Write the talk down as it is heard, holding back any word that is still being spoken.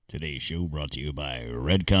Today's show brought to you by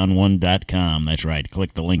redcon1.com. That's right.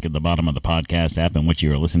 Click the link at the bottom of the podcast app in which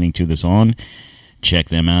you are listening to this on. Check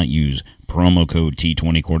them out. Use promo code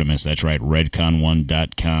T20 Quartermiss. That's right.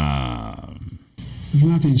 redcon1.com. There's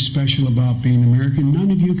nothing special about being American.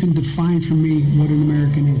 None of you can define for me what an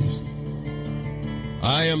American is.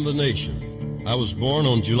 I am the nation. I was born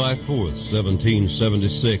on July 4th,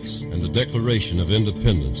 1776, and the Declaration of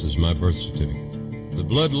Independence is my birth certificate. The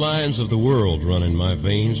bloodlines of the world run in my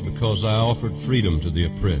veins because I offered freedom to the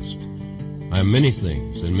oppressed. I am many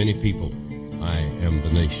things and many people. I am the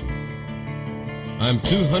nation. I am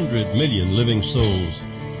 200 million living souls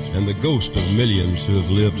and the ghost of millions who have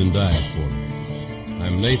lived and died for me. I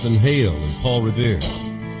am Nathan Hale and Paul Revere.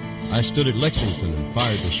 I stood at Lexington and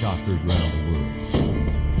fired the shot heard round the world.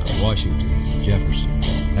 I'm Washington, Jefferson,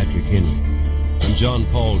 Patrick Henry. I'm John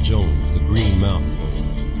Paul Jones, the Green Mountain Boys,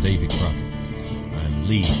 and Davy Crockett. I'm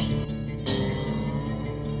Lee.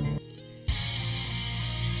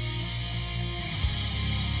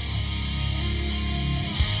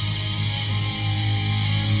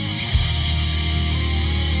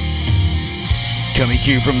 Coming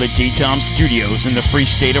to you from the D-Tom Studios in the free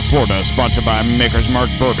state of Florida, sponsored by Maker's Mark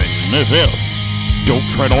Bourbon. This is Don't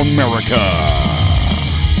Tread on America.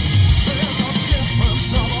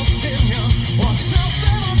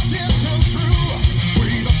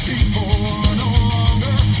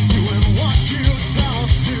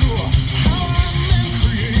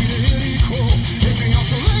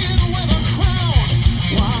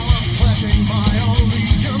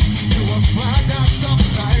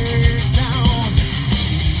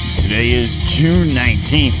 Today is June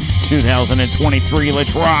 19th, 2023.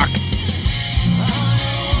 Let's rock.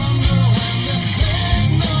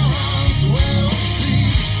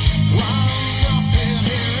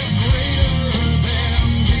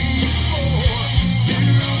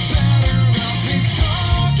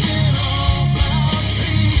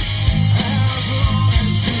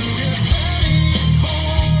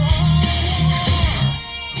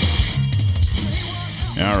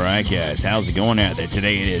 All right, guys, how's it going out there?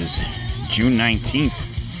 Today it is June 19th.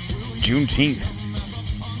 Juneteenth.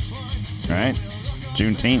 All right?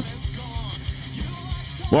 Juneteenth.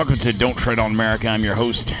 Welcome to Don't Tread on America. I'm your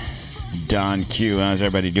host, Don Q. How's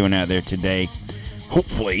everybody doing out there today?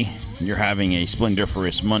 Hopefully, you're having a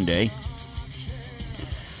splendiferous Monday.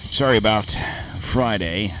 Sorry about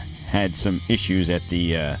Friday. Had some issues at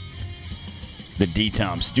the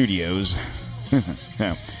D-Tom Studios.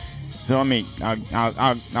 So I'll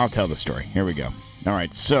tell the story. Here we go. All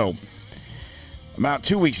right, so about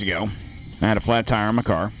 2 weeks ago, I had a flat tire on my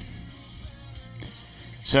car.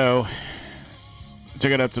 So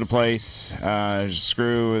took it up to the place. There's a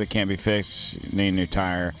screw that can't be fixed. Need a new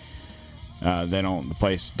tire. The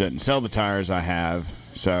place doesn't sell the tires I have.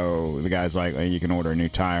 So the guy's like, you can order a new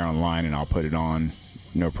tire online and I'll put it on.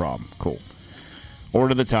 No problem. Cool.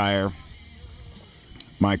 Order the tire.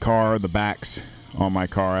 My car, the backs on my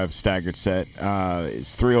car, I have a staggered set.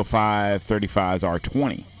 It's 305, 35s,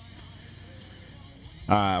 R20.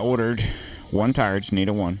 Ordered one tire, just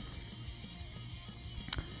needed one.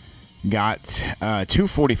 Got two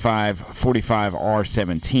 45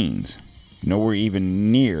 R17s. Nowhere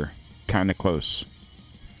even near, kind of close.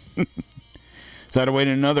 So I had to wait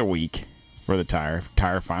another week for the tire.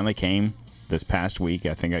 Tire finally came this past week.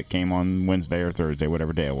 I think it came on Wednesday or Thursday,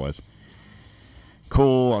 whatever day it was.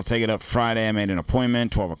 Cool, I'll take it up Friday. I made an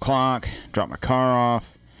appointment, 12 o'clock. Dropped my car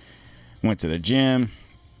off. Went to the gym.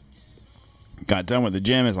 Got done with the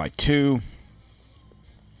gym. It's like 2.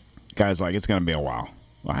 Guy's like, it's going to be a while.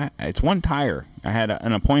 Well, it's one tire. I had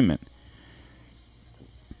an appointment.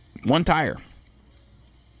 One tire.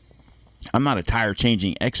 I'm not a tire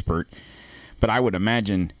changing expert, but I would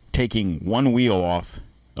imagine taking one wheel off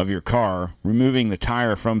of your car, removing the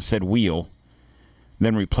tire from said wheel,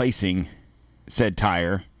 then replacing said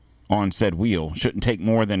tire on said wheel shouldn't take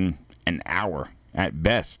more than an hour at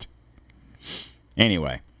best.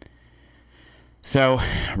 Anyway, so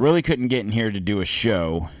really couldn't get in here to do a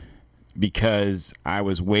show because I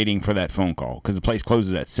was waiting for that phone call because the place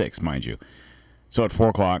closes at 6, mind you. So at 4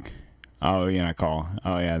 o'clock, oh yeah, I call.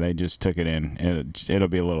 Oh yeah, they just took it in. It'll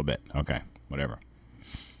be a little bit. Okay, whatever.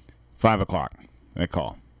 5 o'clock, they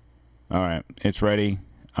call. All right, it's ready.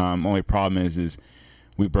 Only problem is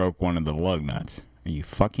we broke one of the lug nuts. Are you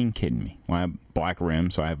fucking kidding me? Well, I have black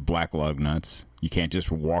rims, so I have black lug nuts. You can't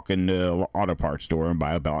just walk into an auto parts store and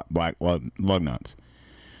buy black lug nuts.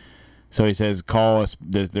 So he says, call us.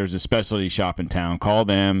 There's a specialty shop in town. Call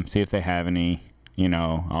them, see if they have any.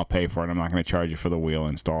 I'll pay for it. I'm not going to charge you for the wheel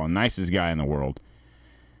install. Nicest guy in the world.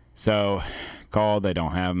 So called. They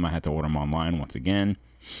don't have them. I had to order them online once again.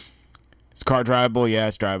 Is the car drivable? Yeah,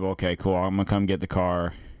 it's drivable. Okay, cool. I'm going to come get the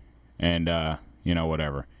car and,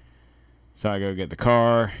 whatever. So I go get the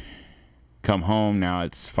car, come home. Now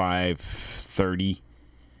it's 5:30.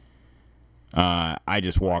 I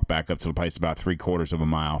just walked back up to the place about 3/4 of a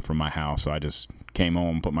mile from my house. So I just came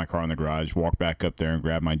home, put my car in the garage, walked back up there and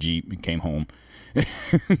grabbed my Jeep and came home.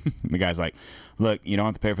 The guy's like, look, you don't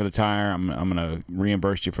have to pay for the tire. I'm going to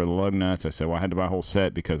reimburse you for the lug nuts. I said, well, I had to buy a whole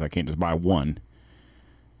set because I can't just buy one.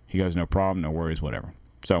 He goes, no problem, no worries, whatever.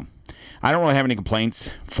 So I don't really have any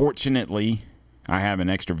complaints. Fortunately, I have an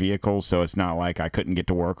extra vehicle, so it's not like I couldn't get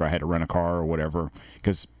to work or I had to rent a car or whatever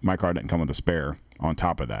because my car didn't come with a spare on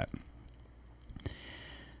top of that.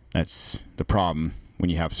 That's the problem when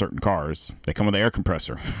you have certain cars. They come with an air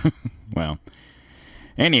compressor. Well,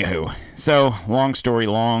 anywho, so long story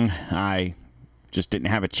long, I just didn't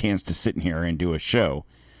have a chance to sit in here and do a show.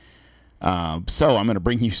 So I'm going to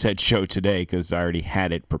bring you said show today because I already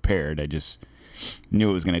had it prepared. I just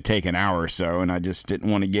knew it was going to take an hour or so, and I just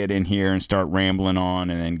didn't want to get in here and start rambling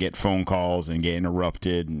on and then get phone calls and get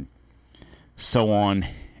interrupted and so on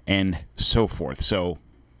and so forth. So,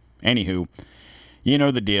 anywho, you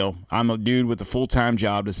know the deal. I'm a dude with a full-time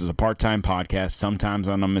job. This is a part-time podcast. Sometimes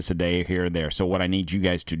I'm going to miss a day here or there. So what I need you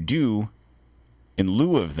guys to do in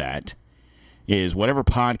lieu of that is whatever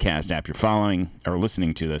podcast app you're following or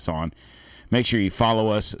listening to this on, make sure you follow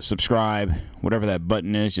us, subscribe, whatever that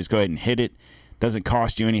button is. Just go ahead and hit it. Doesn't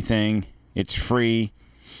cost you anything. It's free.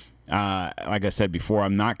 Like I said before,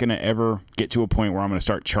 I'm not going to ever get to a point where I'm going to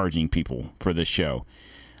start charging people for this show.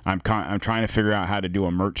 I'm trying to figure out how to do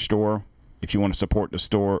a merch store. If you want to support the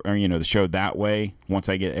store or, the show that way, once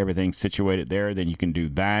I get everything situated there, then you can do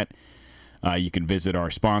that. You can visit our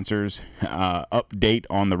sponsors. Update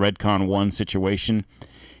on the Redcon 1 situation.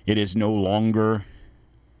 It is no longer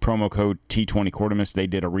promo code T20 Quartermas. They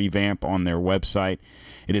did a revamp on their website.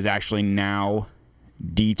 It is actually now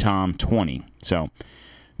DTOM20. So,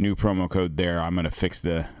 new promo code there. I'm going to fix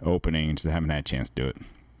the opening. Just haven't had a chance to do it.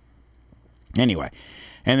 Anyway,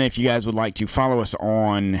 and if you guys would like to follow us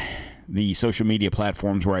on the social media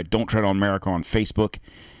platforms, we're at Don't Tread on America on Facebook,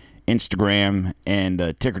 Instagram, and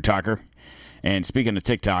TikToker. And speaking of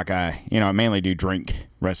TikTok, I mainly do drink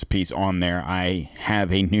recipes on there. I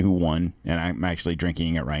have a new one, and I'm actually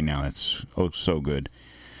drinking it right now. It's so good.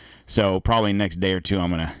 So probably next day or two,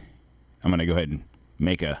 I'm gonna go ahead and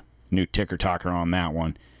make a new TikToker on that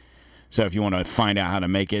one. So if you want to find out how to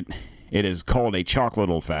make it, it is called a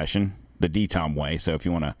chocolate old fashioned, the DTOM way. So if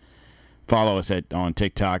you want to follow us on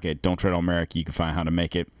TikTok at Don't Tread on America, you can find how to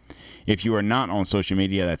make it. If you are not on social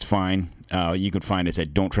media, that's fine. You can find us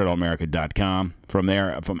at don'ttreadonamerica.com. From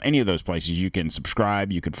there, from any of those places, you can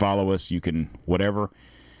subscribe, you can follow us, you can whatever.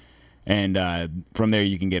 And from there,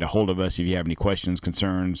 you can get a hold of us if you have any questions,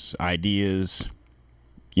 concerns, ideas.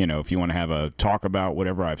 If you want to have a talk about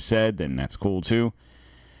whatever I've said, then that's cool too.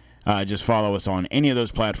 Just follow us on any of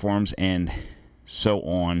those platforms and so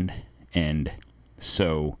on and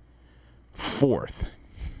so forth.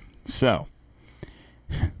 So,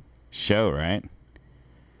 show, right?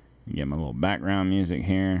 Get my little background music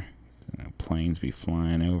here. Planes be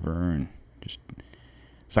flying over and just...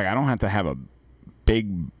 It's like I don't have to have a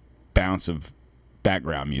big bounce of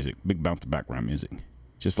background music.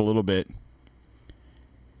 Just a little bit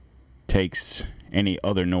takes any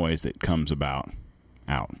other noise that comes out.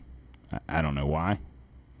 I don't know why,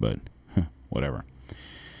 but whatever.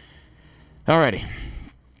 Alrighty.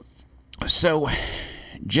 So,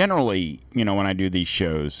 generally, when I do these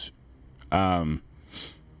shows, I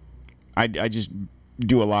just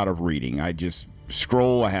do a lot of reading. I just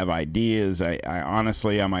scroll. I have ideas. I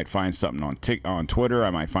honestly, I might find something on Twitter.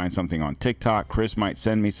 I might find something on TikTok. Chris might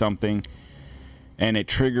send me something, and it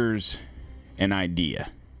triggers an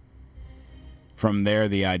idea. From there,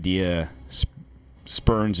 the idea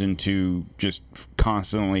spurns into just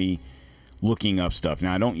constantly looking up stuff.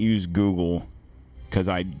 Now, I don't use Google because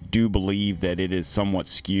I do believe that it is somewhat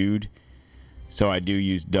skewed. So I do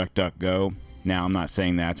use DuckDuckGo. Now, I'm not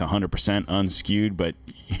saying that's 100% unskewed, but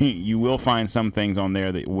you will find some things on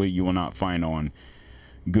there that you will not find on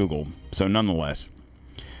Google. So nonetheless.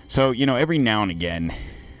 So, every now and again,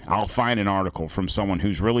 I'll find an article from someone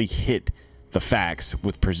who's really hit the facts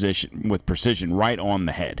with precision right on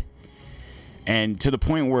the head. And to the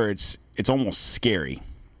point where it's almost scary.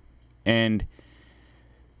 And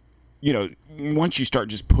once you start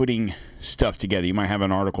just putting stuff together, you might have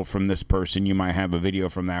an article from this person, you might have a video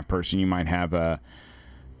from that person, you might have a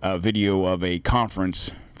video of a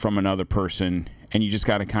conference from another person, and you just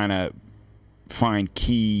got to kind of find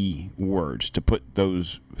key words to put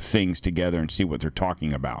those things together and see what they're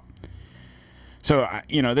talking about. So,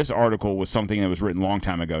 this article was something that was written a long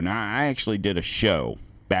time ago. Now, I actually did a show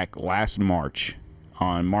back last March,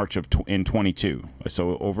 on March in 22,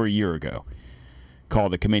 so over a year ago,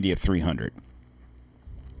 called the Committee of 300.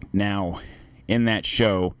 Now, in that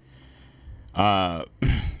show, I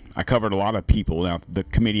covered a lot of people. Now, the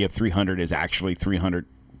Committee of 300 is actually 300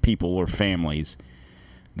 people or families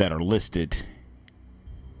that are listed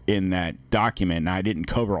in that document. And I didn't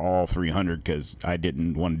cover all 300 because I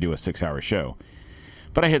didn't want to do a 6-hour show.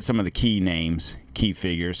 But I hit some of the key names, key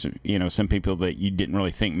figures, some people that you didn't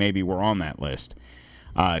really think maybe were on that list.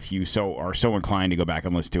 If you are so inclined to go back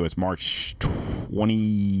and listen to it, it's March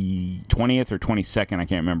 20th or 22nd, I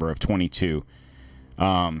can't remember, of 22. You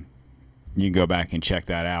can go back and check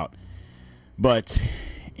that out. But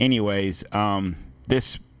anyways,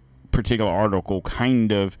 this particular article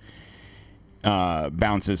kind of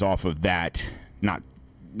bounces off of that. Not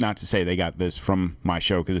to say they got this from my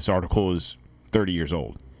show, because this article is 30 years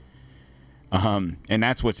old. And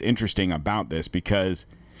that's what's interesting about this, because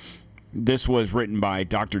this was written by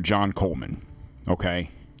Dr. John Coleman, okay,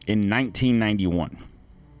 in 1991,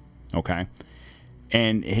 okay?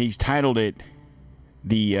 And he's titled it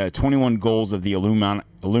the 21 Goals of the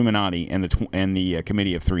Illuminati and the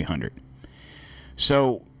Committee of 300.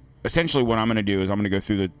 So essentially what I'm going to do is I'm going to go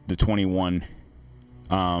through the 21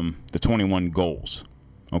 goals,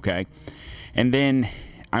 okay? And then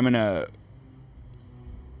I'm going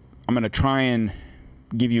to try and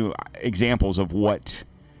give you examples of what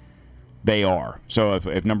they are. So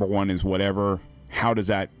if number one is whatever, how does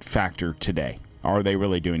that factor today? Are they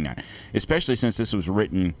really doing that? Especially since this was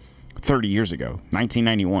written 30 years ago,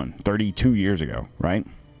 1991, 32 years ago, right?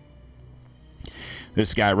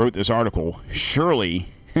 This guy wrote this article. Surely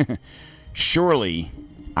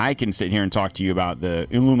I can sit here and talk to you about the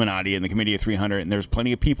Illuminati and the Committee of 300, and there's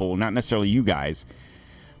plenty of people, not necessarily you guys,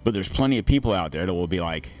 but there's plenty of people out there that will be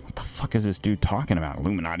like, what the fuck is this dude talking about?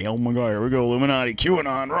 Illuminati, oh my God, here we go, Illuminati,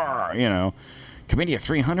 QAnon, rah, Committee of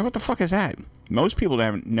 300, what the fuck is that? Most people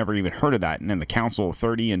haven't never even heard of that, and then the Council of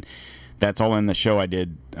 30, and that's all in the show I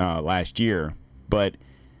did last year. But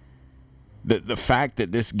the fact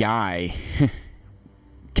that this guy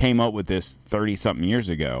came up with this 30-something years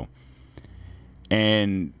ago,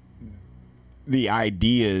 and the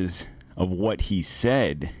ideas of what he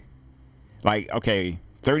said, like, okay,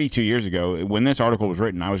 32 years ago, when this article was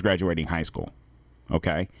written, I was graduating high school,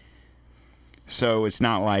 okay? So it's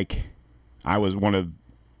not like I wasn't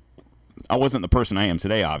the person I am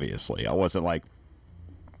today, obviously. I wasn't like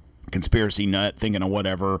conspiracy nut thinking of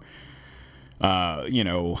whatever,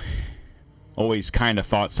 always kind of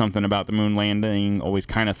thought something about the moon landing, always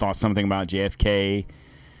kind of thought something about JFK.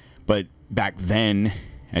 But back then,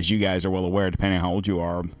 as you guys are well aware, depending on how old you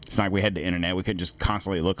are, it's not like we had the internet. We couldn't just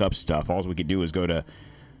constantly look up stuff. All we could do was go to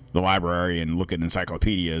the library and look at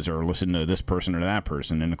encyclopedias or listen to this person or that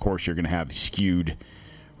person. And, of course, you're going to have skewed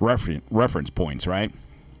reference points, right?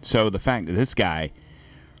 So the fact that this guy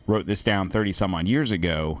wrote this down 30-some-odd years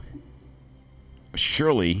ago,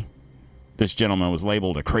 surely this gentleman was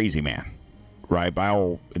labeled a crazy man, right? By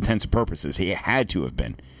all intents and purposes, he had to have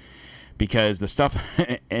been. Because the stuff,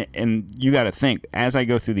 and you got to think, as I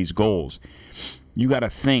go through these goals, you got to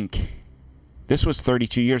think, this was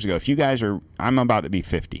 32 years ago. If you guys I'm about to be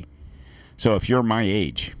 50. So if you're my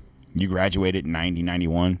age, you graduated in 90,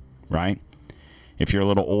 91, right? If you're a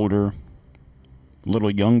little older, a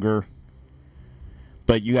little younger,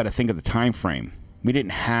 but you got to think of the time frame. We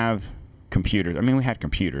didn't have computers. I mean, we had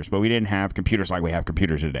computers, but we didn't have computers like we have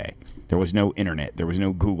computers today. There was no internet. There was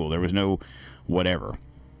no Google. There was no whatever.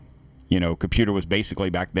 Computer was basically,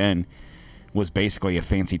 back then, was basically a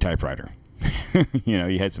fancy typewriter.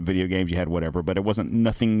 You had some video games, you had whatever, but it wasn't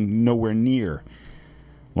nowhere near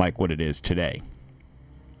like what it is today.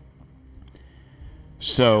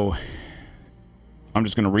 So I'm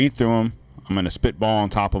just going to read through them. I'm going to spitball on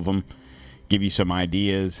top of them, give you some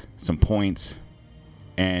ideas, some points,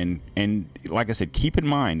 and like I said, keep in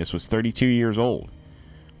mind, this was 32 years old.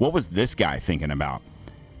 What was this guy thinking about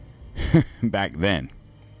back then?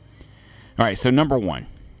 All right, so number one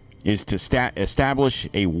is to establish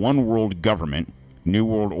a one-world government, New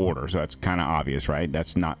World Order. So that's kind of obvious, right?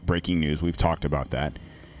 That's not breaking news. We've talked about that.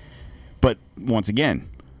 But once again,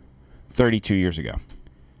 32 years ago,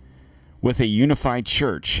 with a unified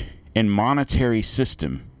church and monetary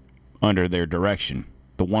system under their direction,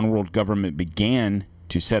 the one-world government began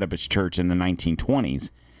to set up its church in the 1920s.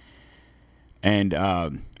 And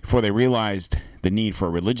for they realized the need for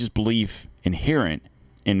a religious belief inherent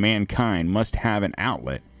in mankind must have an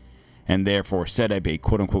outlet, and therefore set up a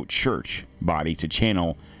quote-unquote church body to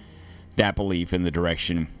channel that belief in the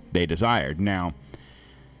direction they desired. Now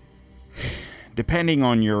depending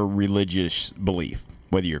on your religious belief,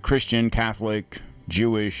 whether you're Christian, Catholic,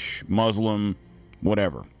 Jewish, Muslim,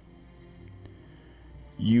 whatever,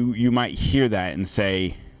 you might hear that and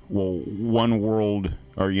say, well, one world,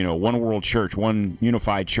 or, one world church, one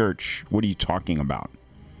unified church, what are you talking about?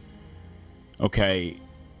 Okay,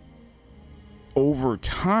 over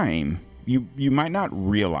time, you might not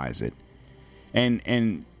realize it,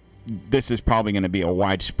 and this is probably going to be a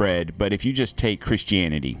widespread, but if you just take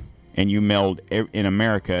Christianity and you meld in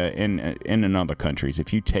America and in other countries,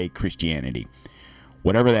 if you take Christianity,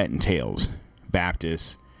 whatever that entails,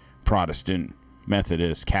 Baptist, Protestant,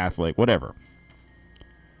 Methodist, Catholic, whatever,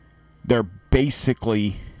 they're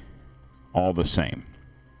basically all the same.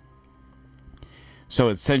 So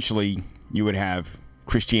essentially, you would have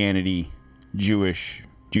Christianity, Jewish,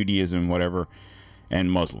 Judaism, whatever,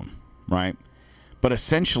 and Muslim, right? But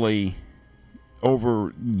essentially,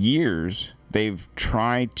 over years, they've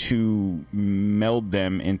tried to meld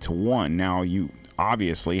them into one. Now, you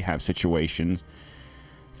obviously have situations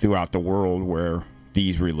throughout the world where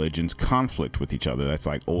these religions conflict with each other. That's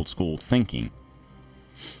like old school thinking.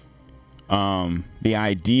 The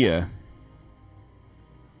idea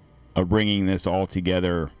of bringing this all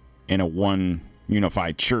together in a one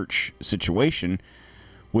unified church situation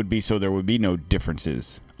would be so there would be no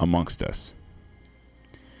differences amongst us.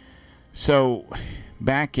 So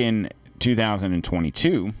back in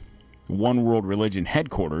 2022, One World Religion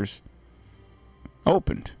headquarters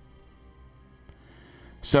opened.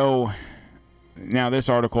 So now this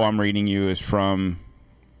article I'm reading you is from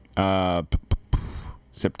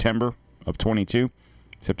September of 22,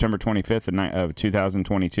 September 25th of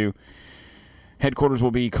 2022. Headquarters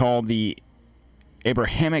will be called the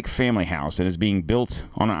Abrahamic Family House and is being built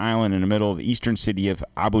on an island in the middle of the eastern city of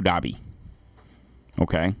Abu Dhabi.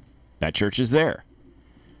 Okay, that church is there.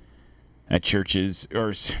 That church is, or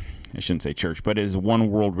I shouldn't say church, but is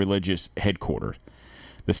One World Religious headquarters.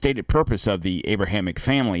 The stated purpose of the Abrahamic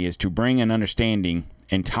family is to bring an understanding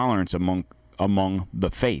and tolerance among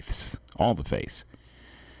the faiths, all the faiths.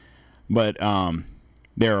 But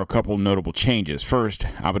there are a couple notable changes. First,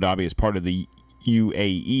 Abu Dhabi is part of the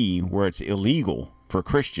UAE, where it's illegal for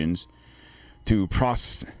Christians to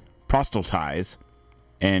proselytize,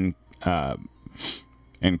 and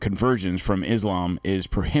conversions from Islam is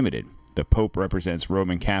prohibited. The Pope represents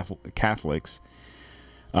Roman Catholics,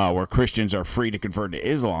 where Christians are free to convert to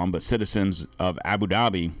Islam, but citizens of Abu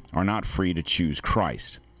Dhabi are not free to choose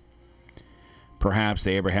Christ. Perhaps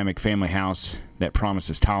the Abrahamic Family House that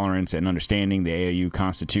promises tolerance and understanding, the AAU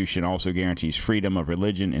Constitution also guarantees freedom of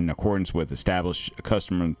religion in accordance with established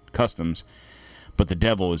customs, but the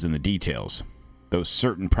devil is in the details. Those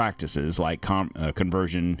certain practices, like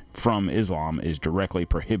conversion from Islam, is directly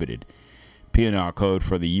prohibited. Penal Code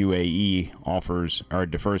for the UAE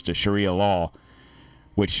defers to Sharia law,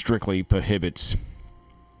 which strictly prohibits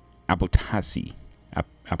apostasy,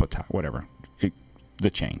 whatever, the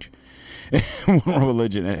change. One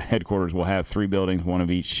Religion headquarters will have 3 buildings, one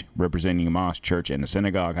of each representing a mosque, church, and a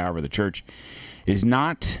synagogue. However, the church is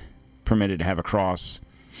not permitted to have a cross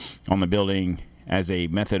on the building as a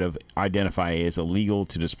method of identifying. It is illegal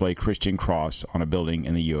to display Christian cross on a building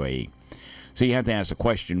in the UAE. So you have to ask the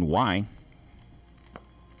question, why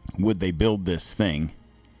would they build this thing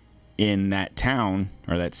in that town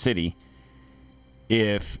or that city,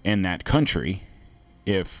 if in that country,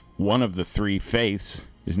 if one of the 3 faiths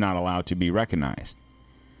is not allowed to be recognized?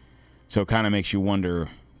 So it kind of makes you wonder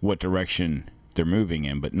what direction they're moving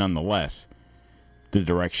in, but nonetheless, the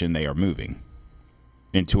direction they are moving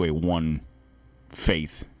into a one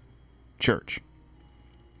faith church.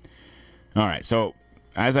 All right, so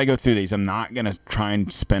as I go through these, I'm not going to try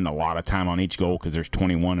and spend a lot of time on each goal because there's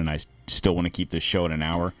 21 and I still want to keep this show at an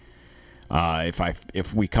hour.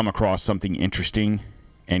 If we come across something interesting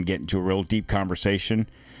and get into a real deep conversation,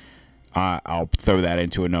 I'll throw that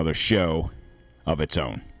into another show of its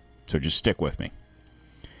own. So just stick with me.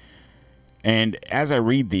 And as I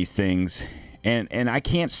read these things, and I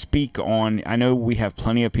can't speak on, I know we have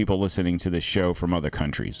plenty of people listening to this show from other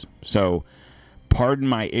countries. So pardon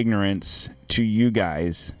my ignorance to you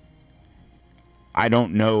guys. I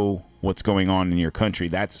don't know what's going on in your country.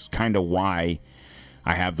 That's kind of why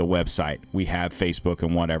I have the website. We have Facebook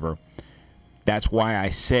and whatever. That's why I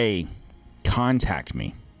say contact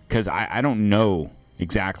me, because I don't know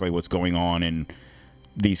exactly what's going on in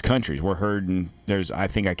these countries. We're heard in, I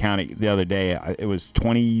think I counted the other day, it was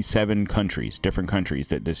 27 countries, different countries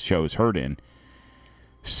that this show is heard in.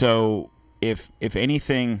 So if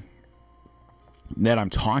anything that I'm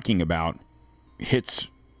talking about hits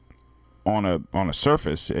on a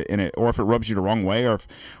surface, and or if it rubs you the wrong way, or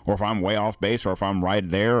if I'm way off base, or if I'm right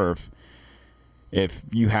there, or If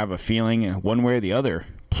you have a feeling one way or the other,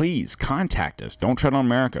 please contact us. Don't Tread on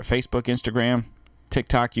America. Facebook, Instagram,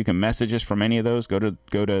 TikTok. You can message us from any of those. Go to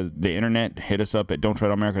the internet. Hit us up at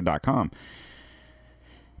don'ttreadonamerica.com.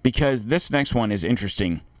 Because this next one is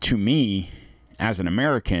interesting to me as an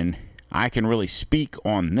American. I can really speak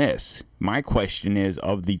on this. My question is,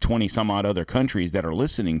 of the 20 some odd other countries that are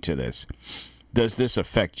listening to this, does this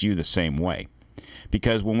affect you the same way?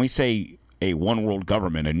 Because when we say a one world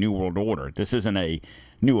government, a new world order, this isn't a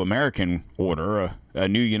new American order, a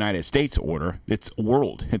new United States order. It's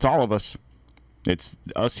world. It's all of us. It's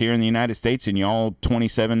us here in the United States and y'all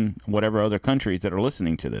 27 whatever other countries that are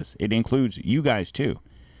listening to this. It includes you guys too.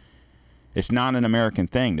 It's not an American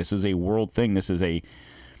thing. This is a world thing. This is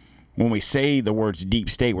when we say the words deep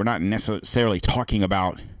state, we're not necessarily talking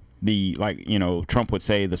about Trump would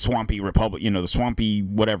say the swampy republic, the swampy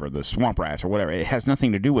whatever, the swamp rats or whatever. It has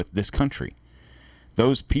nothing to do with this country.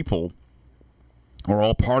 Those people are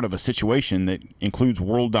all part of a situation that includes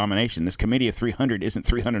world domination. This committee of 300 isn't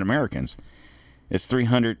 300 Americans. It's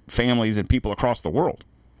 300 families and people across the world.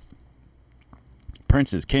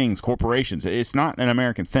 Princes, kings, corporations. It's not an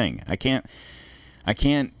American thing. I can't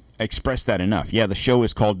express that enough. Yeah, the show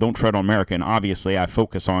is called Don't Tread on America, and obviously I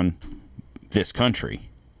focus on this country.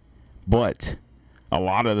 But a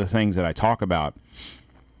lot of the things that I talk about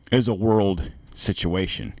is a world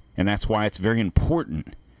situation. And that's why it's very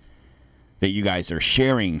important that you guys are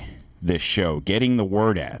sharing this show, getting the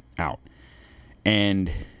word out.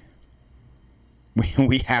 And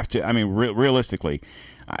we have to, realistically,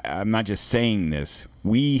 I'm not just saying this.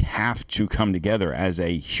 We have to come together as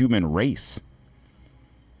a human race.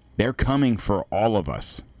 They're coming for all of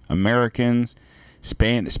us. Americans,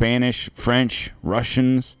 Spanish, French,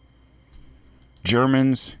 Russians,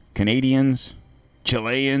 Germans, Canadians,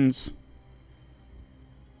 Chileans,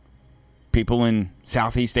 people in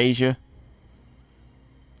Southeast Asia.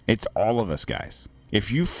 It's all of us, guys.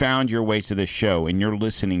 If you found your way to this show and you're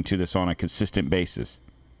listening to this on a consistent basis,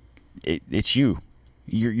 it's you.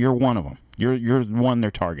 You're one of them. You're the one they're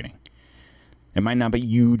targeting. It might not be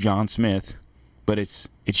you, John Smith, but it's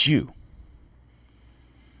you.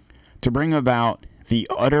 To bring about the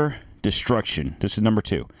utter destruction, this is number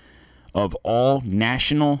 2, of all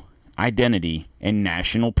national identity and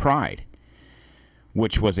national pride,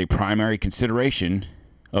 which was a primary consideration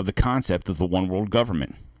of the concept of the one world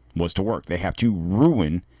government, was to work. They have to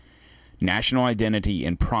ruin national identity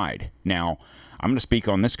and pride. Now, I'm going to speak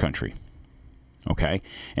on this country, okay?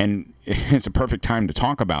 And it's a perfect time to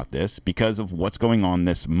talk about this because of what's going on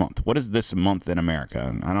this month. What is this month in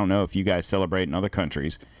America? I don't know if you guys celebrate in other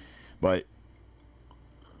countries, but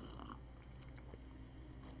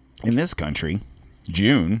in this country,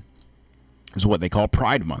 June is what they call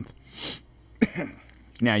Pride Month.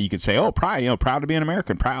 Now, you could say, oh, pride, proud to be an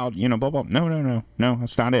American, proud, blah, blah. No,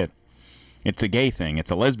 that's not it. It's a gay thing.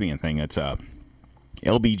 It's a lesbian thing. It's a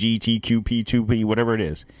LBGTQP2P, whatever it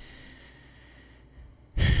is.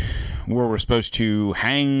 Where we're supposed to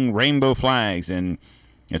hang rainbow flags, and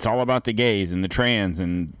it's all about the gays and the trans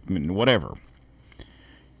and whatever.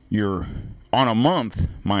 You're on a month,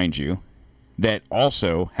 mind you, that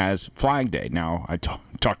also has Flag Day. Now, I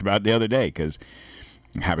talked about it the other day because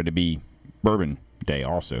it happened to be Bourbon Day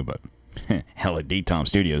also, but hell, at D-Tom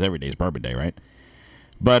Studios, every day is Bourbon Day, right?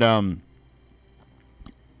 But on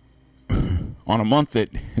a month that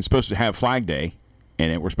is supposed to have Flag Day,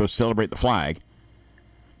 and we're supposed to celebrate the flag,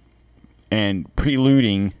 and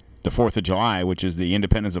preluding the 4th of July, which is the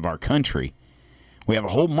independence of our country, we have a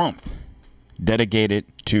whole month dedicated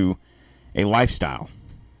to a lifestyle.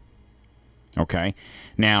 Okay?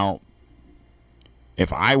 Now,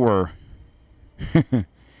 if I were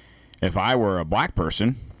a black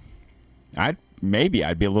person, I'd be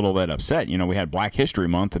a little bit upset. We had Black History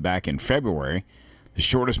Month back in February, the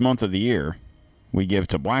shortest month of the year we give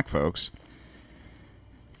to black folks.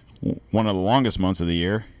 One of the longest months of the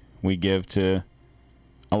year we give to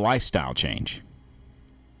a lifestyle change.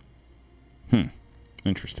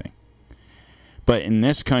 Interesting. But in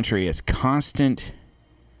this country, it's constant.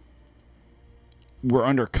 We're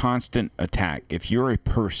under constant attack. If you're a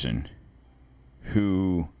person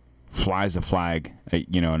who flies a flag,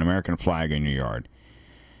 an American flag in your yard,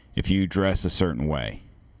 if you dress a certain way,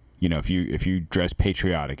 if you dress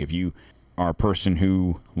patriotic, if you are a person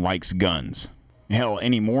who likes guns, hell,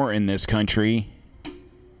 anymore in this country,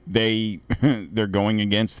 they're going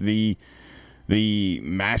against the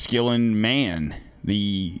masculine man,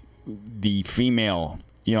 the female.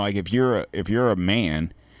 Like if you're a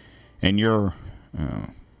man and you're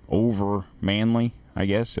over manly, I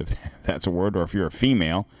guess, if that's a word, or if you're a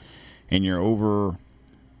female and you're over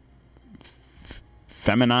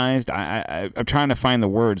feminized. I'm trying to find the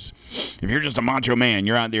words. If you're just a macho man,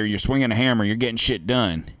 you're out there, you're swinging a hammer, you're getting shit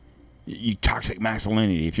done. You toxic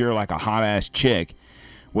masculinity. If you're like a hot ass chick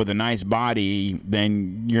with a nice body,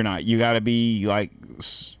 then you're not. You got to be like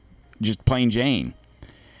just plain Jane.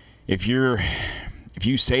 If you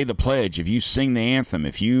say the pledge, if you sing the anthem,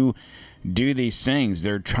 if you do these things,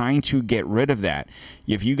 they're trying to get rid of that.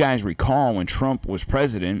 If you guys recall, when Trump was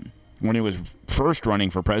president, when he was first running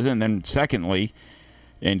for president, then secondly,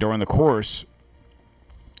 and during the course,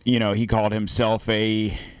 he called himself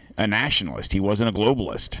a nationalist. He wasn't a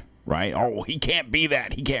globalist, right? Oh, he can't be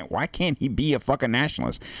that. He can't. Why can't he be a fucking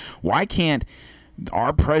nationalist? Why can't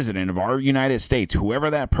our president of our United States,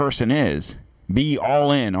 whoever that person is, be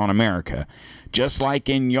all in on America? Just like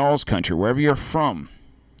in y'all's country, wherever you're from,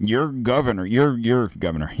 your governor, your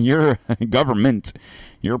government,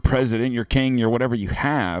 your president, your king, your whatever you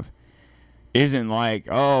have, isn't like,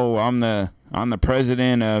 oh, I'm the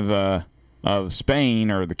president of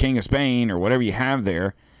Spain, or the king of Spain, or whatever you have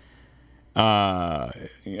there. Go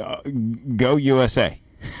USA.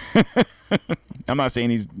 I'm not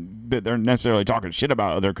saying that they're necessarily talking shit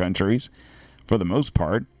about other countries for the most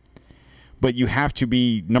part, but you have to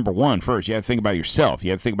be number one first. You have to think about yourself.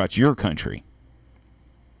 You have to think about your country.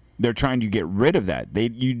 They're trying to get rid of that.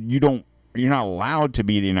 You're not allowed to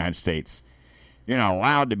be the United States. You're not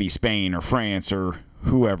allowed to be Spain or France or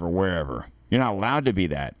whoever, wherever. You're not allowed to be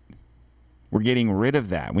that. We're getting rid of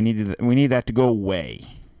that. We need that to go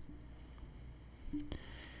away.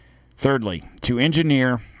 Thirdly, to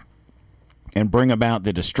engineer and bring about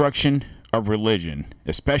the destruction of religion,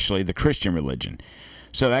 especially the Christian religion.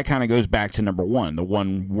 So that kind of goes back to number one, the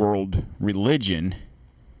one world religion,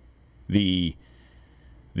 the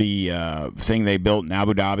thing they built in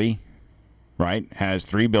Abu Dhabi, right, has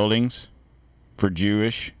 3 buildings for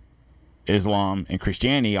Jewish, Islam, and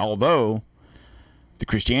Christianity, although the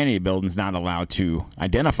Christianity building's not allowed to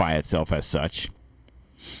identify itself as such.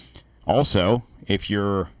 Also, if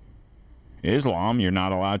you're Islam, you're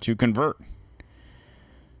not allowed to convert.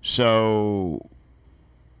 So,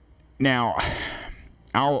 now,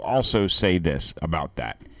 I'll also say this about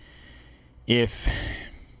that. If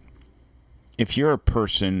you're a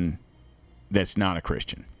person that's not a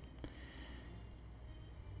Christian,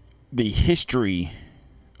 the history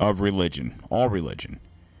of religion, all religion,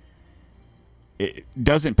 it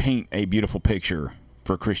doesn't paint a beautiful picture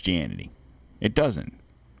for Christianity. It doesn't.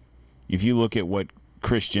 If you look at what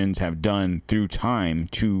Christians have done through time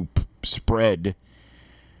to spread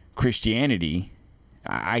Christianity,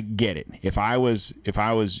 I get it. If I was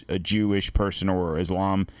a Jewish person or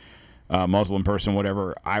Islam, Muslim person,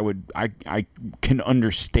 whatever, I can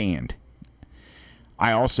understand.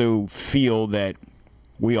 I also feel that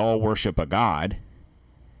we all worship a God,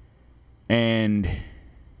 and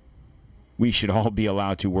we should all be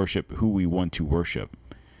allowed to worship who we want to worship,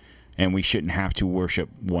 and we shouldn't have to worship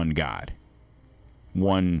one God,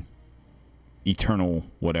 one eternal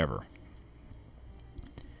whatever.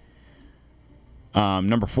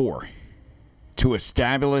 Number 4, to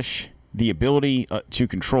establish the ability to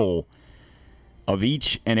control of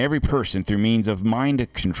each and every person through means of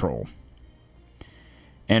mind control,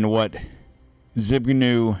 and what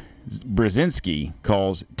Zbigniew Brzezinski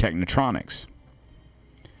calls technotronics,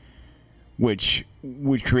 which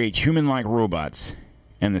would create human-like robots,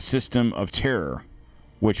 and the system of terror,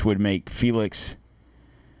 which would make Felix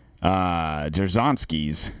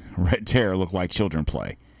Dzerzhinsky's Red Terror look like children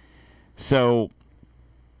play. So,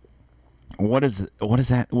 what is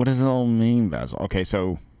that? What does it all mean, Basil? Okay,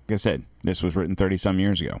 so like I said, this was written 30-some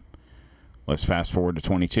years ago. Let's fast forward to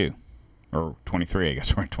 22 or 23. I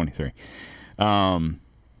guess we're in 23.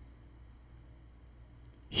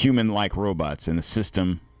 Human-like robots in the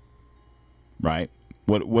system, right?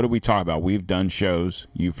 What do we talk about? We've done shows.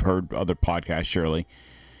 You've heard other podcasts, surely,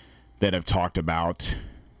 that have talked about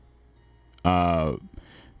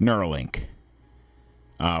Neuralink.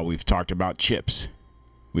 We've talked about chips.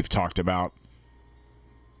 We've talked about,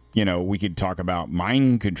 we could talk about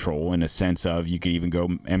mind control in a sense of you could even go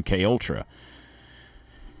MK Ultra.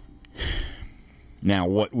 Now,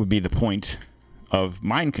 what would be the point of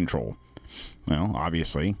mind control? Well,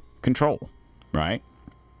 obviously, control, right?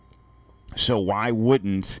 So why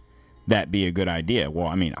wouldn't that be a good idea? Well,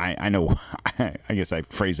 I mean, I know, I guess I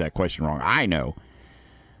phrased that question wrong. I know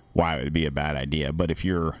why it would be a bad idea, but if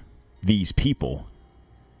you're these people,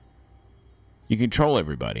 you control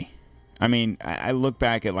everybody. I mean, I look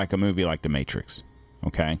back at like a movie like The Matrix,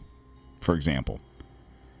 okay? For example.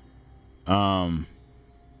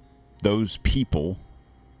 Those people,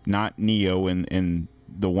 not Neo and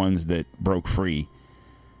the ones that broke free,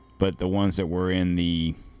 but the ones that were in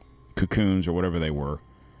the cocoons or whatever they were.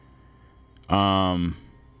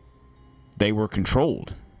 They were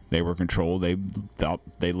controlled. They were controlled. They thought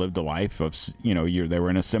they lived a life of, they were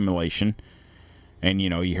in a simulation. And, you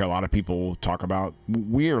hear a lot of people talk about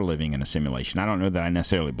we're living in a simulation. I don't know that I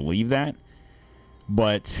necessarily believe that,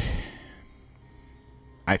 but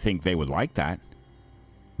I think they would like that.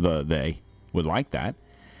 They would like that.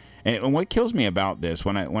 And what kills me about this,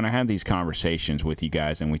 when I have these conversations with you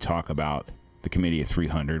guys and we talk about the Committee of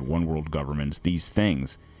 300, one world governments, these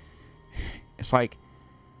things, it's like,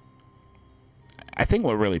 I think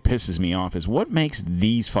what really pisses me off is what makes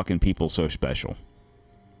these fucking people so special.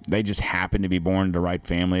 They just happen to be born in the right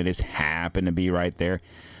family. They just happen to be right there.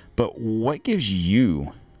 But what gives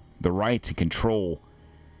you the right to control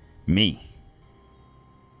me?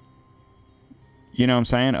 You know what I'm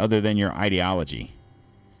saying? Other than your ideology.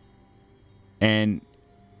 And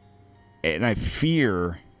I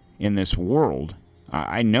fear in this world,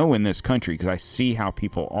 I know in this country, because I see how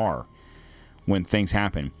people are when things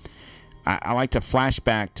happen. I like to flash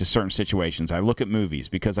back to certain situations. I look at movies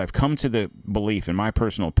because I've come to the belief, in my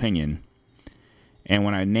personal opinion, and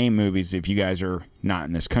when I name movies, if you guys are not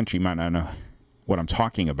in this country, you might not know what I'm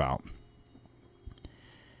talking about.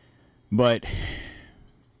 But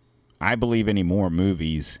I believe anymore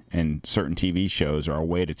movies and certain TV shows are a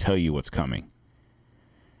way to tell you what's coming.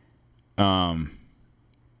 I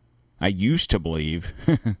used to believe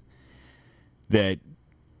that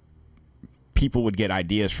people would get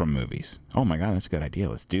ideas from movies. Oh my God, that's a good idea.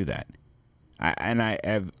 Let's do that.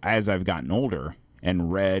 As I've gotten older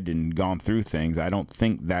and read and gone through things, I don't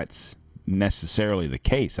think that's necessarily the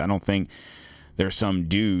case. I don't think there's some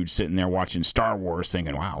dude sitting there watching Star Wars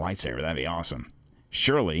thinking, wow, lightsaber, that'd be awesome.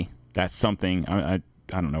 Surely that's something, I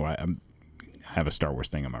don't know. I have a Star Wars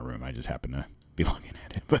thing in my room. I just happen to be looking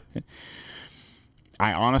at it. But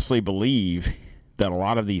I honestly believe that a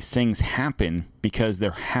lot of these things happen because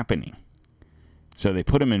they're happening. So they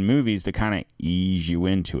put them in movies to kind of ease you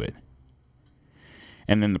into it.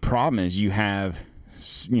 And then the problem is you have,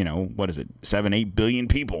 7-8 billion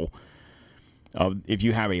people. If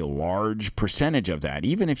you have a large percentage of that,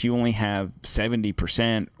 even if you only have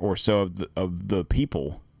 70% or so of the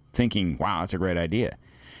people thinking, wow, that's a great idea.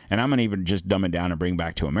 And I'm going to even just dumb it down and bring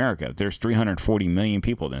back to America. There's 340 million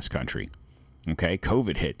people in this country. Okay,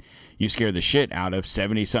 COVID hit. You scared the shit out of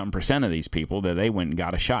 70-something% of these people that they went and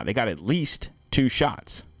got a shot. They got at least 2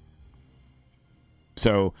 shots.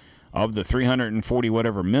 So of the 340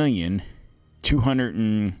 whatever million,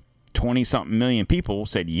 220 something million people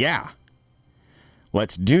said, yeah,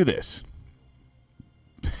 let's do this.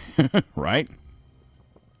 Right?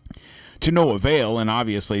 To no avail, and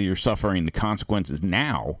obviously you're suffering the consequences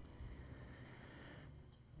now.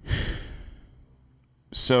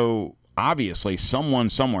 So obviously someone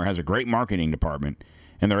somewhere has a great marketing department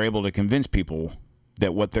and they're able to convince people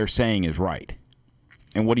that what they're saying is right.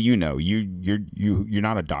 And what do you know? You're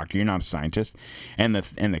not a doctor. You're not a scientist. And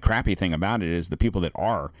the crappy thing about it is the people that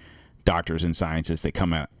are doctors and scientists that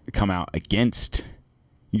come out against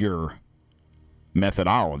your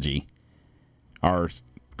methodology are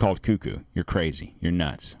called cuckoo. You're crazy. You're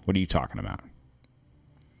nuts. What are you talking about?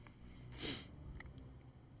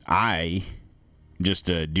 I just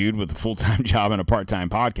a dude with a full-time job and a part-time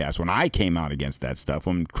podcast. When I came out against that stuff,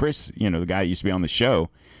 when Chris, the guy that used to be on the show,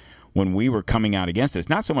 when we were coming out against this,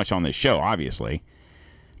 not so much on this show, obviously,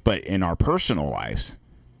 but in our personal lives,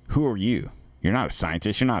 who are you? You're not a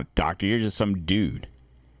scientist. You're not a doctor. You're just some dude.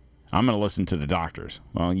 I'm going to listen to the doctors.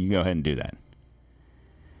 Well, you go ahead and do that.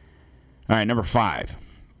 All right, number 5.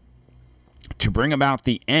 To bring about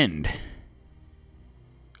the end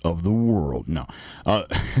of the world. No.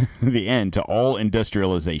 The end to all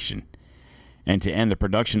industrialization and to end the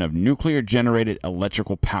production of nuclear-generated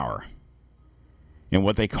electrical power in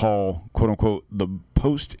what they call, quote-unquote, the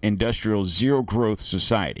post-industrial zero-growth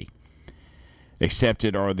society.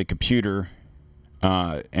 Accepted are the computer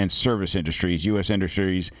and service industries. U.S.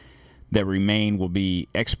 industries that remain will be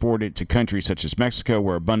exported to countries such as Mexico,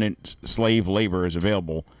 where abundant slave labor is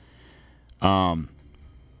available.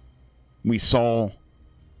 We saw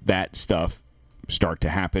that stuff start to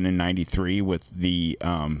happen in 93 with the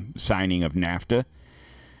signing of NAFTA.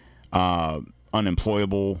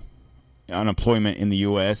 Unemployment in the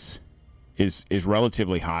U.S. is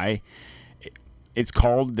relatively high. It's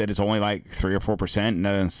called that it's only like 3 or 4%, and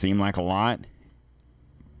that doesn't seem like a lot.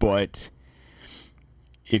 But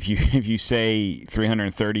if you say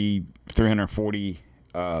 340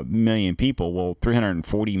 million people, well,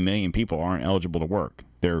 340 million people aren't eligible to work.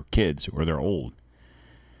 They're kids or they're old.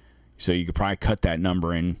 So you could probably cut that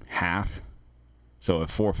number in half. So if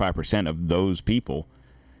 4 or 5% of those people,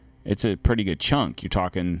 it's a pretty good chunk. You're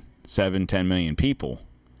talking 7, 10 million people.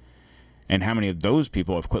 And how many of those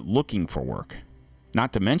people have quit looking for work?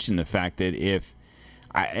 Not to mention the fact that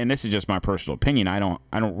and this is just my personal opinion, I don't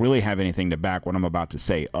really have anything to back what I'm about to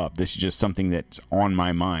say up. This is just something that's on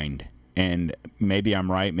my mind. And maybe I'm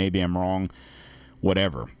right, maybe I'm wrong,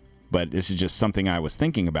 whatever. But this is just something I was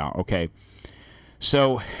thinking about. Okay,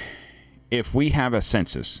 so if we have a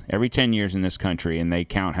census every 10 years in this country and they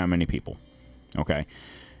count how many people, okay,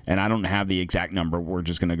 and I don't have the exact number, we're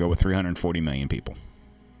just going to go with 340 million people.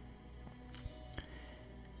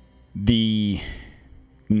 The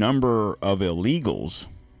number of illegals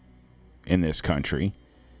in this country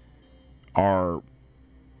are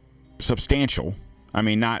substantial. I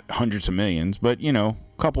mean, not hundreds of millions, but,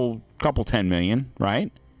 couple 10 million,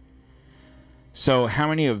 right? So how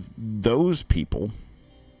many of those people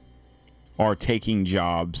are taking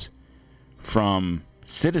jobs from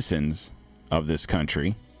citizens of this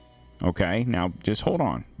country? Okay, now just hold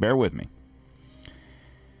on. Bear with me.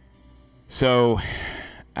 So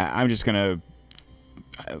I'm just going to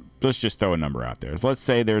let's just throw a number out there. Let's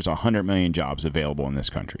say there's 100 million jobs available in this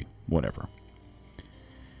country, whatever.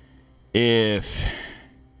 If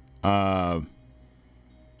all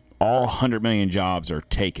 100 million jobs are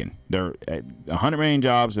taken, they're 100 million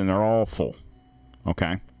jobs and they're all full,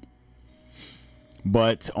 okay?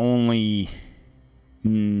 But only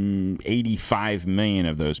 85 million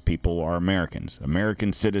of those people are Americans,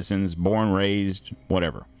 American citizens, born, raised,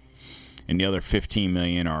 whatever. And the other 15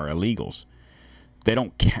 million are illegals. They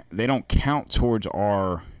don't count towards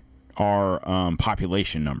our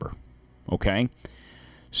population number, okay?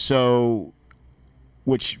 So,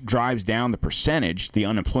 which drives down the percentage. The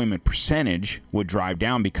unemployment percentage would drive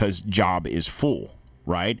down because job is full,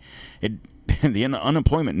 right? The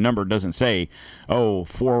unemployment number doesn't say, 4 or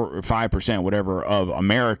 5%, whatever, of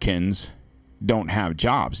Americans don't have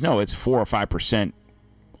jobs. No, it's 4 or 5%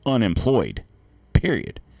 unemployed,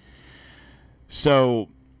 period. So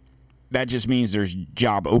that just means there's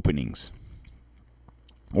job openings,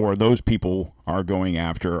 or those people are going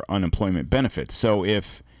after unemployment benefits. So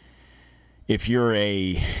if you're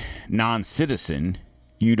a non-citizen,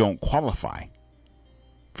 you don't qualify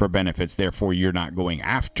for benefits, therefore you're not going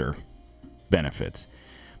after benefits.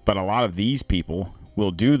 But a lot of these people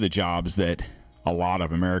will do the jobs that a lot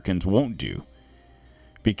of Americans won't do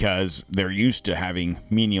because they're used to having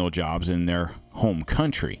menial jobs in their home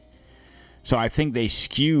country. So I think they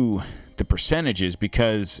skew the percentages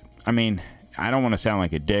because, I mean, I don't want to sound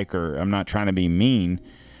like a dick, or I'm not trying to be mean,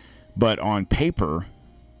 but on paper,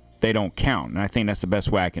 they don't count. And I think that's the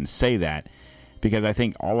best way I can say that, because I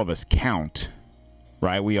think all of us count,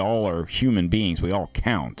 right? We all are human beings. We all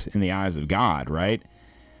count in the eyes of God, right?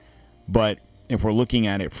 But if we're looking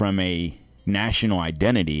at it from a national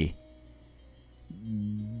identity,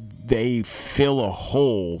 they fill a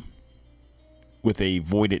hole with a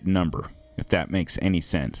voided number, if that makes any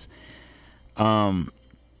sense.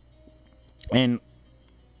 And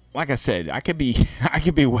like I said, I could be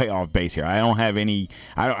way off base here. I don't have any.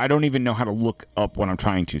 I don't even know how to look up what I'm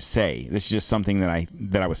trying to say. This is just something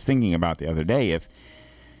that I was thinking about the other day. If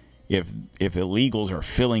illegals are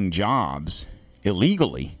filling jobs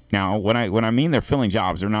illegally, now when I mean they're filling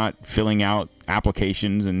jobs, they're not filling out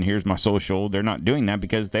applications and here's my social. They're not doing that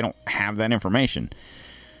because they don't have that information.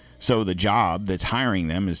 So the job that's hiring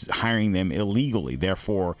them is hiring them illegally.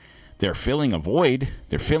 Therefore, they're filling a void.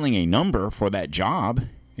 They're filling a number for that job.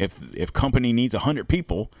 If company needs 100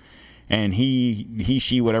 people and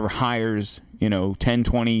she, whatever, hires, 10,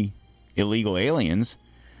 20 illegal aliens,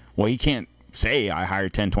 well, he can't say I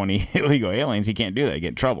hired 10, 20 illegal aliens. He can't do that. He'd get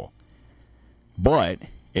in trouble. But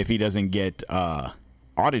if he doesn't get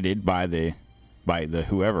audited by the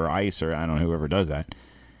whoever, ICE, or I don't know, whoever does that,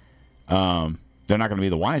 they're not going to be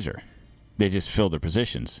the wiser. They just fill their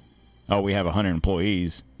positions. Oh, we have 100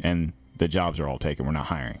 employees and the jobs are all taken. We're not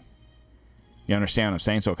hiring. You understand what I'm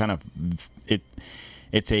saying? So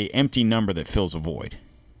it's a empty number that fills a void.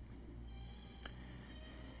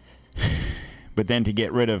 But then to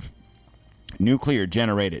get rid of nuclear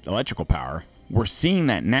generated electrical power, we're seeing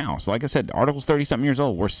that now. So like I said, Article's 30-something years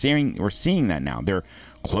old. We're seeing that now. They're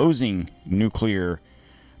closing nuclear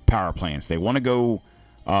power plants. They want to go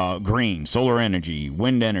green, solar energy,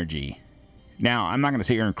 wind energy. Now, I'm not going to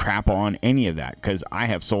sit here and crap on any of that because I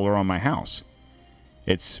have solar on my house.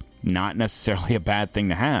 It's not necessarily a bad thing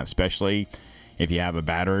to have, especially if you have a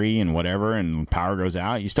battery and whatever and power goes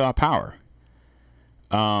out, you still have power.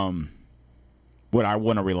 Would I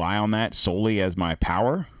want to rely on that solely as my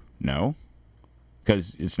power? No,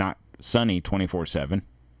 because it's not sunny 24/7.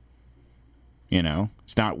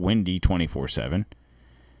 It's not windy 24/7.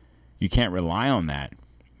 You can't rely on that.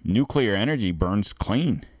 Nuclear energy burns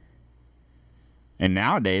clean. And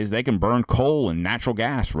nowadays, they can burn coal and natural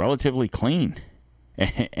gas relatively clean.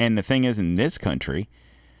 And the thing is, in this country,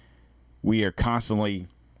 we are constantly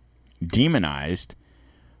demonized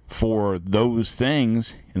for those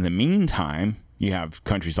things. In the meantime, you have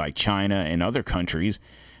countries like China and other countries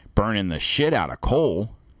burning the shit out of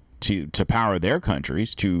coal to power their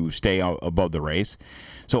countries to stay above the race.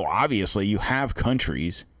 So obviously you have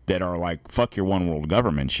countries that are like, fuck your one world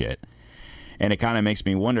government shit. And it kind of makes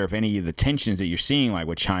me wonder if any of the tensions that you're seeing, like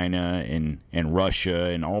with China and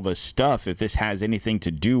Russia and all this stuff, if this has anything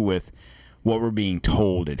to do with what we're being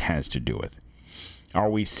told it has to do with.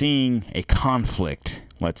 Are we seeing a conflict,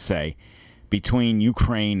 let's say, between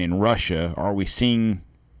Ukraine and Russia? Are we seeing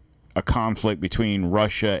a conflict between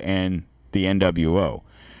Russia and the NWO?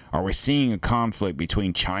 Are we seeing a conflict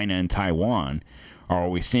between China and Taiwan? Or are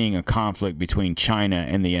we seeing a conflict between China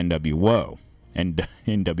and the NWO? And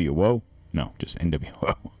NWO? No, just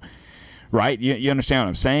NWO. Right? You understand what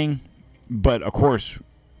I'm saying? But, of course,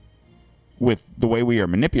 with the way we are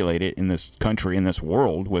manipulated in this country, in this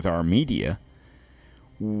world, with our media,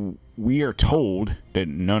 we are told that,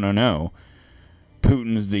 no,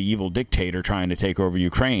 Putin's the evil dictator trying to take over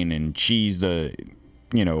Ukraine, and she's the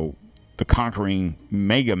conquering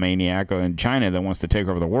mega maniac in China that wants to take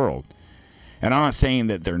over the world. And I'm not saying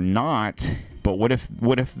that they're not, but what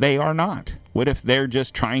if they are not? What if they're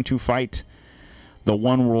just trying to fight the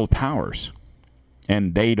one world powers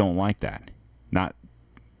and they don't like that? Not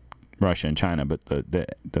Russia and China, but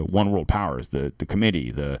the one world powers, the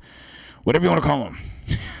committee, the whatever you want to call them.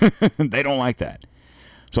 They don't like that.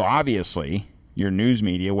 So obviously your news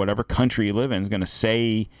media, whatever country you live in, is going to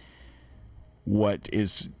say what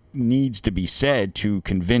needs to be said to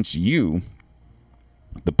convince you,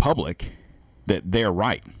 the public, that they're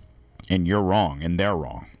right and you're wrong and they're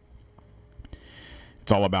wrong.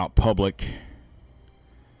 It's all about public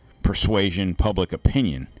persuasion, public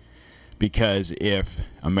opinion. Because if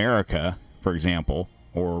America, for example,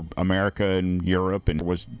 or America and Europe and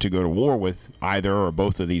was to go to war with either or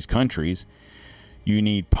both of these countries, you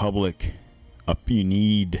need you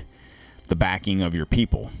need the backing of your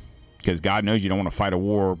people. Because God knows you don't want to fight a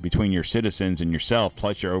war between your citizens and yourself,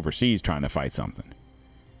 plus you're overseas trying to fight something.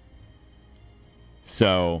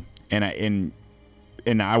 So, and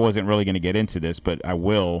I wasn't really going to get into this, but I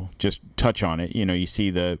will just touch on it. You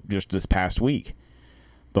see just this past week,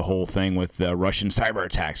 the whole thing with the Russian cyber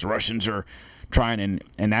attacks. The Russians are trying,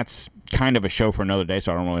 and that's kind of a show for another day,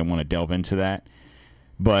 so I don't really want to delve into that.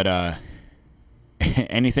 But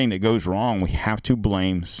anything that goes wrong, we have to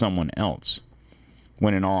blame someone else.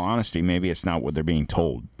 When in all honesty, maybe it's not what they're being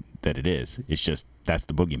told that it is. It's just, that's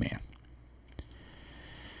the boogeyman.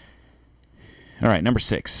 All right, number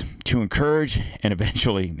 6. To encourage and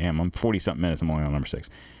eventually, I'm 40-something minutes, I'm only on number 6.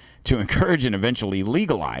 To encourage and eventually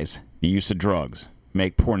legalize the use of drugs.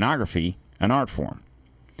 Make pornography an art form.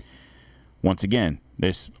 Once again,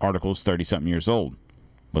 this article is 30-something years old.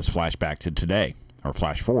 Let's flash back to today, or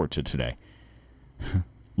flash forward to today.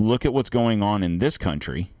 Look at what's going on in this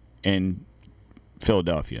country, in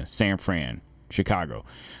Philadelphia, San Fran, Chicago.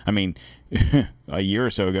 I mean, a year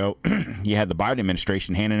or so ago, you had the Biden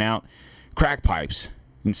administration handing out crack pipes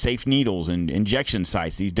and safe needles and injection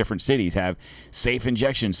sites. These different cities have safe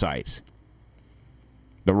injection sites.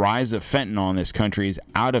 The rise of fentanyl in this country is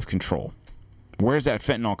out of control. Where's that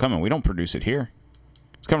fentanyl coming? We don't produce it here.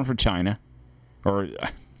 It's coming from China. Or,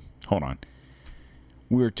 hold on.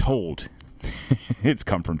 We're told it's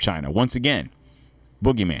come from China. Once again,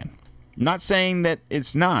 boogeyman. Not saying that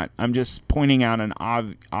it's not. I'm just pointing out an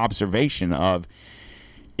observation of,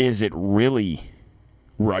 is it really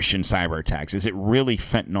Russian cyber attacks? Is it really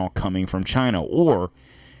fentanyl coming from China? Or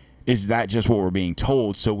is that just what we're being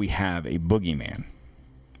told, so we have a boogeyman?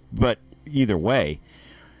 But either way,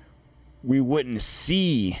 we wouldn't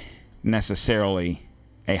see necessarily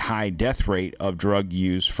a high death rate of drug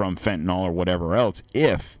use from fentanyl or whatever else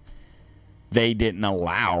if they didn't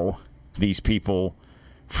allow these people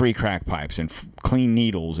free crack pipes and clean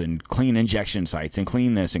needles and clean injection sites and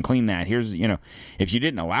clean this and clean that. Here's, if you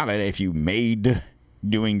didn't allow that, if you made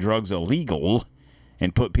doing drugs illegal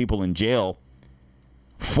and put people in jail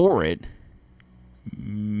for it,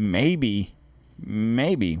 maybe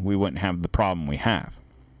we wouldn't have the problem we have.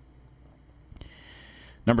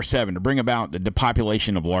 Number 7, to bring about the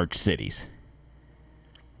depopulation of large cities.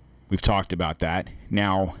 We've talked about that.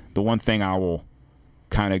 Now, the one thing I will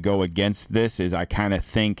kind of go against this is I kind of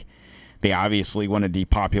think they obviously want to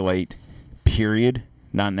depopulate, period.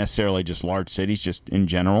 Not necessarily just large cities, just in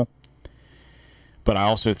general. But I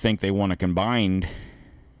also think they want to combine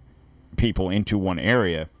people into one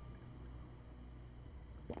area.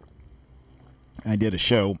 I did a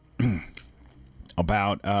show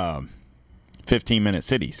about 15-minute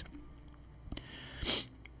cities.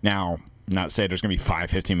 Now, not to say there's going to be 5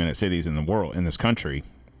 15-minute cities in the world, in this country.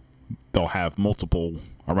 They'll have multiple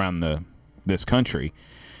around this country.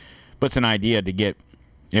 But it's an idea to get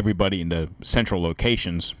everybody into central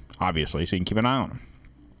locations, obviously, so you can keep an eye on them.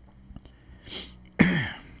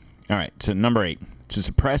 All right, so number 8, to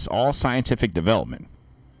suppress all scientific development.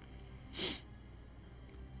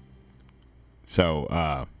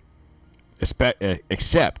 So,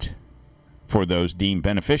 except for those deemed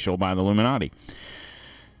beneficial by the Illuminati.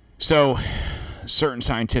 So, certain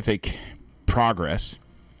scientific progress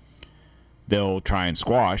they'll try and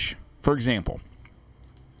squash. For example,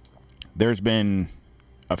 there's been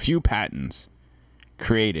a few patents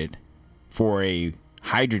created for a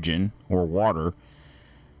hydrogen or water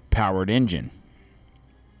powered engine.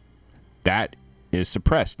 That is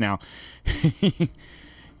suppressed. Now,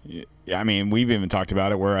 I mean, we've even talked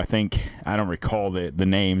about it where I don't recall the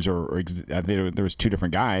names, or there was 2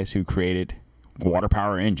 different guys who created water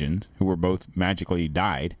power engines who were both magically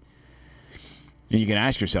died. And you can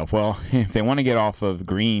ask yourself, well, if they want to get off of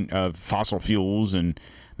fossil fuels and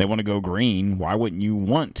they want to go green, why wouldn't you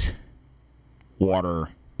want water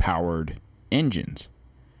powered engines?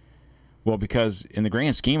 Well, because in the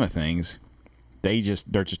grand scheme of things, they're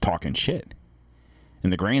just talking shit. In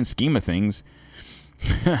the grand scheme of things,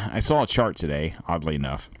 I saw a chart today, oddly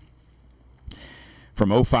enough.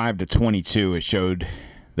 From 05 to 22, it showed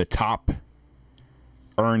the top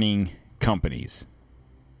earning companies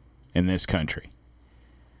in this country.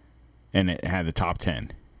 And it had the top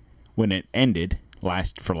 10. When it ended,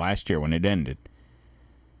 last year, when it ended,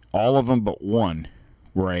 all of them but one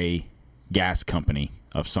were a gas company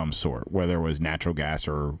of some sort, whether it was natural gas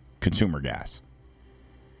or consumer gas.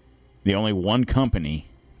 The only one company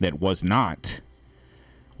that was not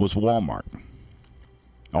was Walmart.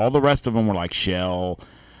 All the rest of them were like Shell,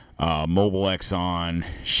 Mobil, Exxon,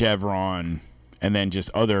 Chevron, and then just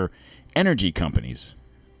other energy companies.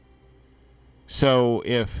 So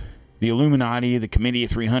if the Illuminati, the Committee of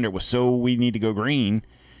 300 was so we need to go green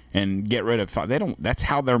and get rid of, that's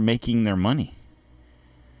how they're making their money.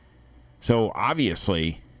 So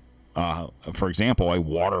obviously, for example, a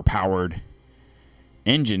water-powered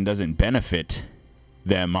engine doesn't benefit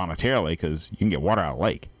them monetarily because you can get water out of a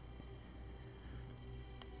lake.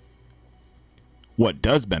 What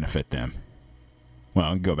does benefit them?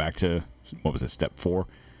 Well, go back to, what was it, step 4?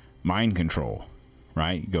 Mind control,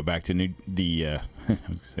 right? Go back to I was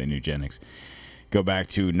going to say Nugenics. Go back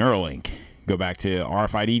to Neuralink. Go back to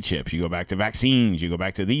RFID chips. You go back to vaccines. You go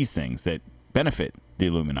back to these things that benefit the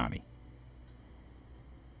Illuminati.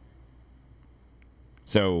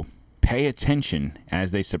 So pay attention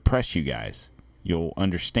as they suppress you guys. You'll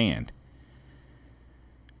understand.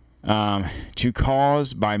 To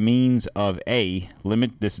cause by means of this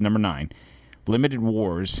is number 9, limited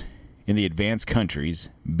wars in the advanced countries.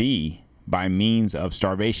 B, by means of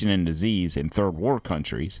starvation and disease in third world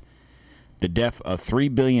countries. The death of 3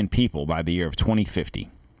 billion people by the year of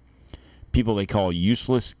 2050. People they call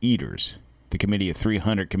useless eaters. The Committee of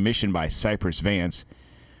 300 commissioned by Cypress Vance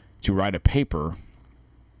to write a paper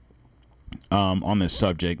on this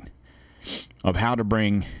subject of how to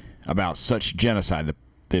bring about such genocide.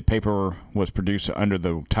 The paper was produced under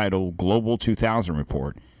the title Global 2000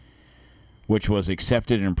 Report, which was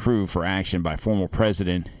accepted and approved for action by former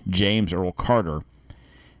President James Earl Carter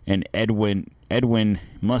and Edwin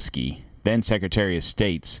Muskie, then Secretary of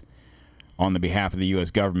State, on the behalf of the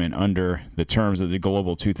U.S. government. Under the terms of the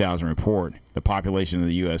Global 2000 Report, the population of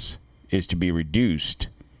the U.S. is to be reduced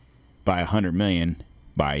by 100 million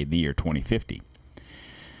by the year 2050.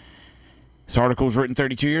 This article was written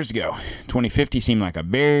 32 years ago. 2050 seemed like a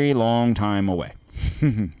very long time away.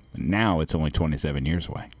 Now it's only 27 years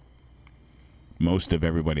away. Most of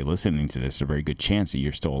everybody listening to this, a very good chance that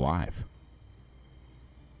you're still alive.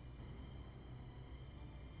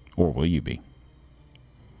 Or will you be?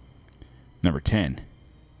 Number 10,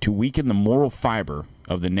 to weaken the moral fiber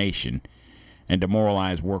of the nation and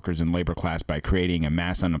demoralize workers and labor class by creating a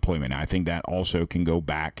mass unemployment. Now, I think that also can go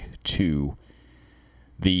back to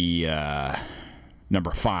the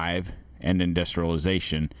number 5, and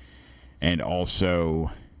industrialization, and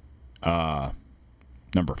also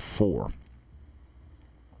number 4,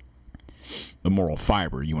 the moral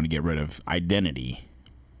fiber. You want to get rid of identity,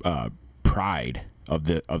 pride of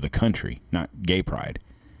the country, not gay pride.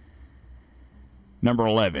 Number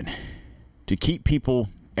 11, to keep people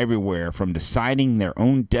everywhere from deciding their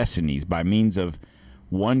own destinies by means of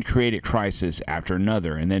one created crisis after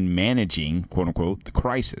another, and then managing, quote unquote, the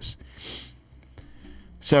crisis.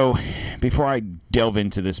 So before I delve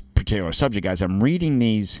into this particular subject, guys, I'm reading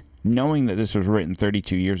these knowing that this was written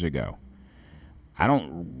 32 years ago. I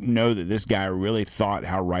don't know that this guy really thought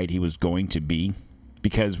how right he was going to be,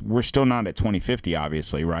 because we're still not at 2050,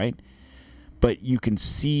 obviously, right? But you can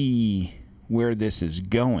see where this is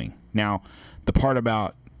going. Now, the part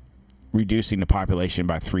about reducing the population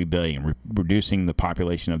by 3 billion, reducing the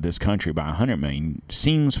population of this country by 100 million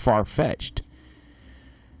seems far-fetched.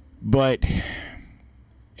 But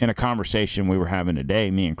in a conversation we were having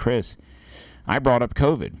today, me and Chris, I brought up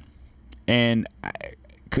COVID. And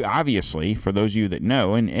obviously, for those of you that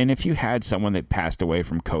know, and if you had someone that passed away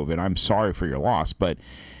from COVID, I'm sorry for your loss, but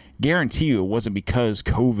guarantee you it wasn't because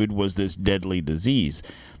COVID was this deadly disease.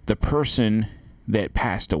 The person that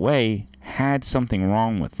passed away had something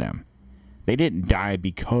wrong with them. They didn't die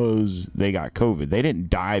because they got COVID. They didn't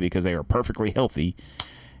die because they were perfectly healthy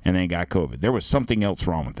and they got COVID. There was something else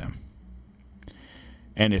wrong with them.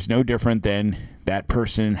 And it's no different than that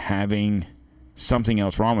person having something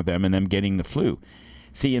else wrong with them and them getting the flu.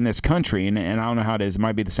 See, in this country, and I don't know how it is, it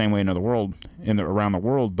might be the same way in the world, around the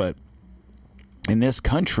world, but in this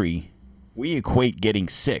country, we equate getting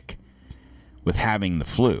sick with having the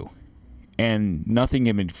flu. And nothing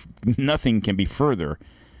can be further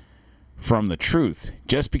from the truth.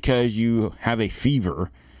 Just because you have a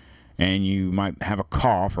fever and you might have a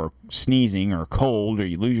cough or sneezing or a cold or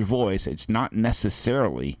you lose your voice, it's not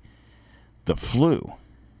necessarily the flu.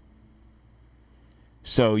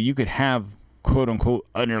 So you could have quote-unquote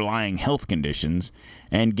underlying health conditions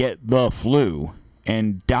and get the flu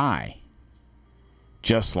and die,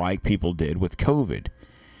 just like people did with COVID.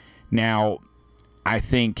 Now, I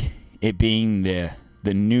think it being the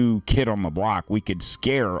new kid on the block, we could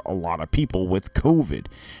scare a lot of people with COVID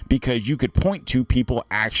because you could point to people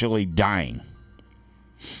actually dying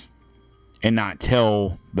and not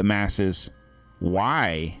tell the masses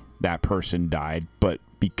why that person died, but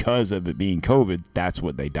because of it being COVID, that's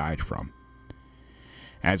what they died from.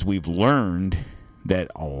 As we've learned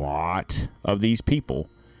that a lot of these people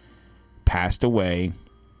passed away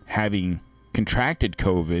having contracted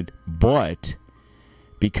COVID, but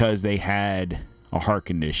because they had a heart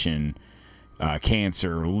condition,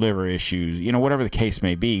 cancer, liver issues, whatever the case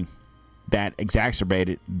may be, that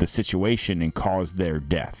exacerbated the situation and caused their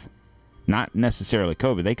death. Not necessarily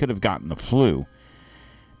COVID. They could have gotten the flu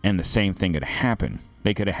and the same thing could have happened.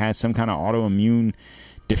 They could have had some kind of autoimmune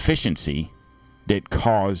deficiency that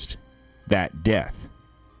caused that death.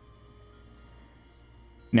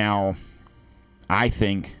 Now, I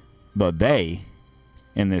think they,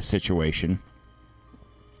 in this situation,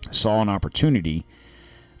 saw an opportunity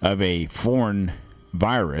of a foreign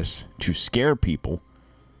virus to scare people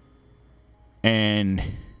and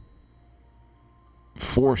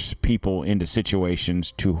force people into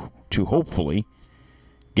situations to hopefully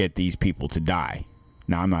get these people to die.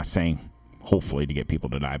 Now, I'm not saying hopefully to get people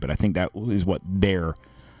to die, but I think that is what their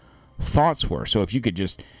thoughts were. So if you could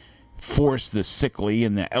just force the sickly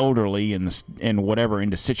and the elderly and whatever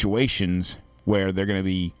into situations where they're going to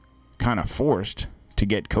be kind of forced to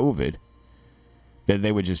get COVID, that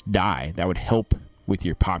they would just die. That would help with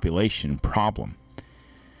your population problem.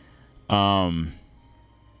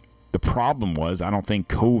 The problem was, I don't think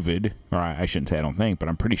COVID, or I shouldn't say I don't think, but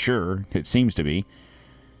I'm pretty sure, it seems to be,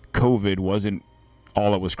 COVID wasn't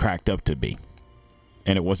all it was cracked up to be.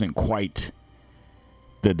 And it wasn't quite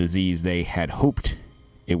the disease they had hoped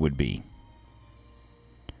it would be.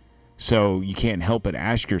 So you can't help but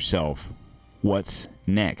ask yourself, what's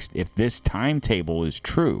next? If this timetable is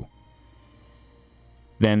true,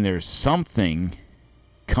 then there's something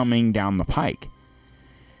coming down the pike.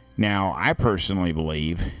 Now, I personally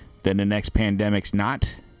believe that the next pandemic's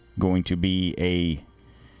not going to be a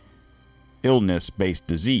illness-based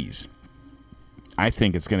disease. I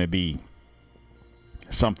think it's going to be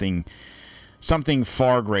something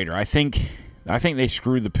far greater. I think they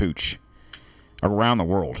screwed the pooch around the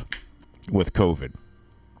world with COVID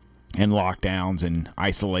and lockdowns and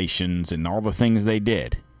isolations and all the things they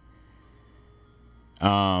did.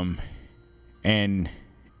 And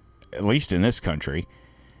at least in this country,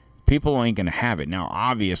 people ain't going to have it. Now,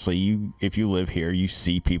 obviously, if you live here, you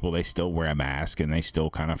see people, they still wear a mask and they still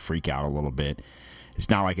kind of freak out a little bit. It's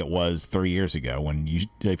not like it was 3 years ago when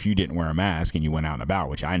if you didn't wear a mask and you went out and about,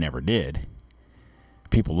 which I never did,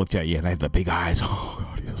 people looked at you and they had the big eyes. Oh,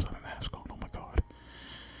 God, he doesn't have a mask on. Oh, my God.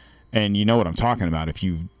 And you know what I'm talking about. If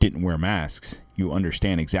you didn't wear masks, you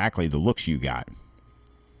understand exactly the looks you got.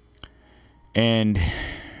 And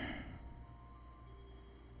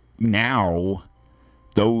now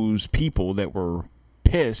those people that were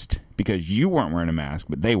pissed because you weren't wearing a mask,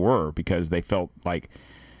 but they were because they felt like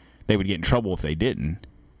they would get in trouble if they didn't.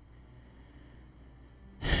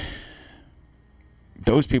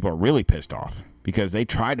 those people are really pissed off because they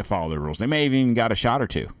tried to follow the rules. They may have even got a shot or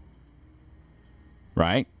two.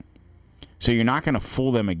 Right? So you're not going to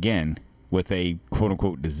fool them again with a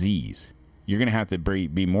quote-unquote disease. You're going to have to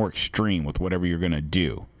be more extreme with whatever you're going to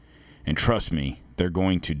do. And trust me, they're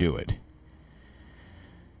going to do it.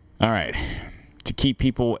 All right. To keep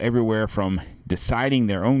people everywhere from deciding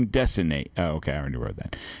their own destiny. Oh, okay, I already wrote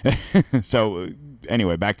that. So,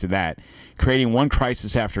 anyway, back to that. Creating one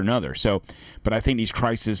crisis after another. So, but I think these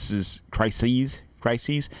crises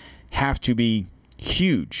have to be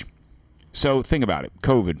huge. So, think about it.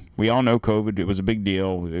 COVID. We all know COVID. It was a big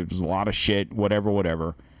deal. It was a lot of shit,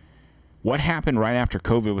 whatever. What happened right after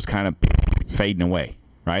COVID was kind of fading away,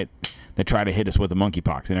 right? They tried to hit us with the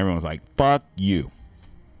monkeypox, and everyone was like, fuck you,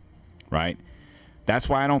 right? That's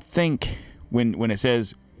why I don't think when it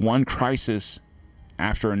says one crisis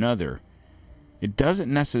after another, it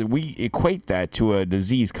doesn't necessarily, we equate that to a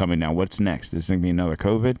disease coming now. What's next? Is there going to be another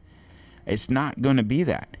COVID? It's not going to be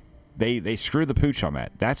that. They screw the pooch on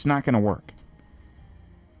that. That's not going to work.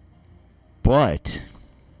 But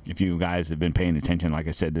if you guys have been paying attention, like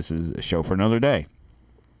I said, this is a show for another day.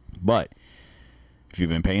 But if you've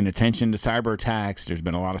been paying attention to cyber attacks, there's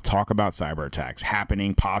been a lot of talk about cyber attacks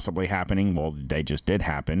happening, possibly happening. Well, they just did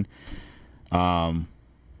happen.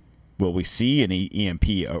 Will we see an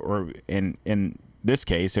EMP? Or in this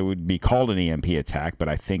case, it would be called an EMP attack, but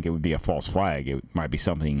I think it would be a false flag. It might be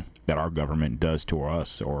something that our government does to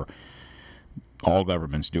us, or all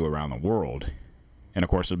governments do around the world. And, of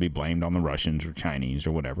course, it'll be blamed on the Russians or Chinese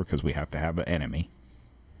or whatever, because we have to have an enemy.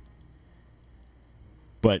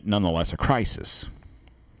 But nonetheless, a crisis.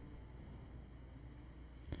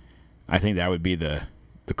 I think that would be the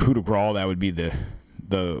coup de grace. That would be the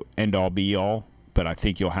end-all, be-all. But I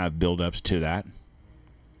think you'll have build-ups to that.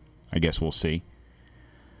 I guess we'll see.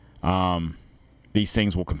 These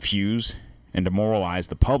things will confuse and demoralize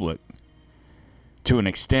the public to an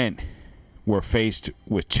extent. We're faced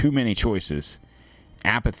with too many choices.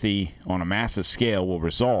 Apathy on a massive scale will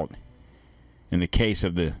result. In the case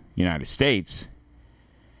of the United States,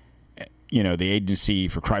 you know, the Agency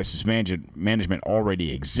for Crisis Management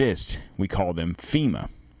already exists. We call them FEMA.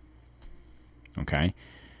 Okay?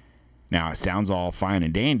 Now, it sounds all fine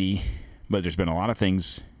and dandy, but there's been a lot of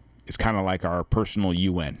things. It's kind of like our personal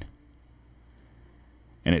UN.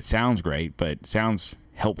 And it sounds great, but sounds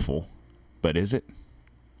helpful. But is it?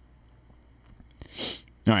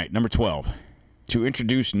 All right, number 12. To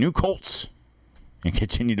introduce new cults and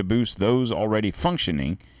continue to boost those already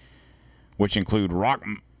functioning, which include rock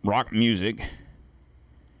music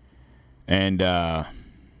and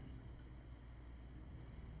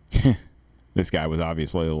this guy was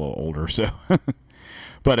obviously a little older, so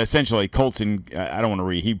but essentially cults, and I don't want to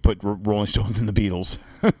read, he put Rolling Stones and the Beatles.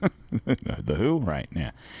 The Who, right?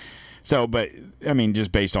 Yeah. So, but I mean,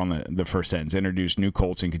 just based on the first sentence, introduce new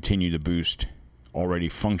cults and continue to boost already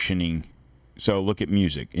functioning. So look at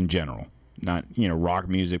music in general, not, rock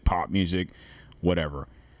music, pop music, whatever,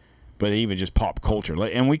 but even just pop culture.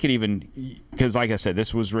 And we could even, because like I said,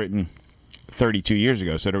 this was written 32 years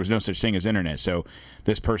ago, so there was no such thing as internet. So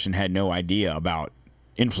this person had no idea about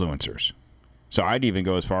influencers. So I'd even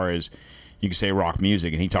go as far as, you could say rock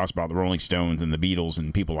music, and he talks about the Rolling Stones and the Beatles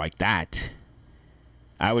and people like that.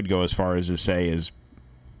 I would go as far as to say is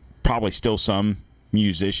probably still some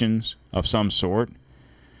musicians of some sort.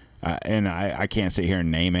 And I can't sit here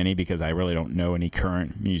and name any because I really don't know any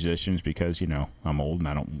current musicians because, I'm old and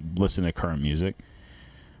I don't listen to current music.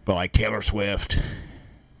 But like Taylor Swift.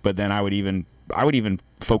 But then I would even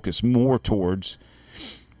focus more towards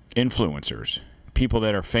influencers. People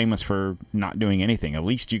that are famous for not doing anything. At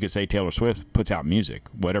least you could say Taylor Swift puts out music.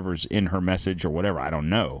 Whatever's in her message or whatever, I don't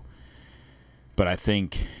know. But I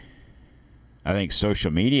think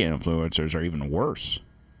social media influencers are even worse.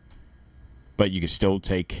 But you could still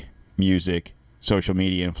take music, social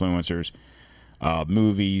media influencers,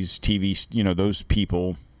 movies, TV, those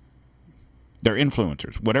people, they're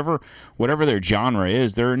influencers. Whatever their genre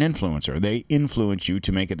is, they're an influencer. They influence you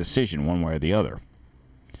to make a decision one way or the other.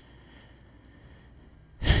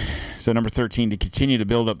 So number 13, to continue to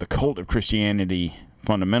build up the cult of Christianity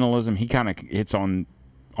fundamentalism. He kind of hits on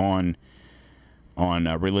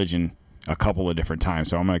religion a couple of different times,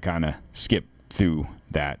 so I'm going to kind of skip through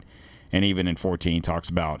that. And even in 14 talks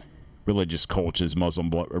about religious cults as Muslim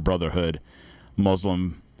Brotherhood,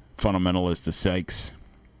 Muslim fundamentalist, the Sikhs.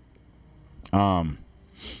 Once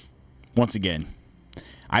again,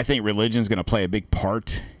 I think religion is going to play a big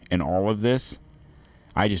part in all of this.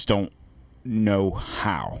 I just don't know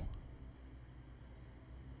how.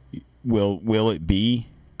 Will it be?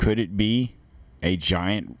 Could it be a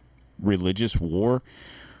giant religious war?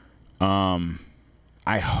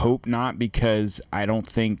 I hope not, because I don't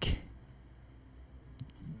think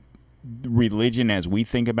religion as we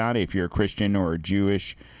think about it, if you're a Christian or a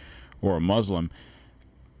Jewish or a Muslim,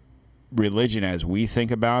 religion as we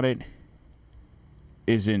think about it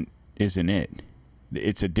isn't it.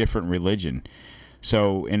 It's a different religion.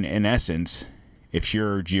 So in essence, if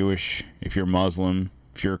you're Jewish, if you're Muslim,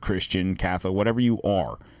 if you're a Christian, Catholic, whatever you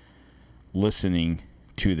are, listening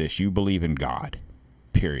to this, you believe in God,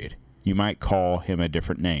 period. You might call him a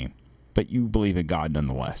different name, but you believe in God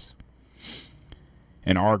nonetheless.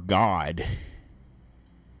 And our God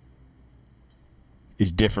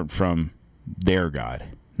is different from their God.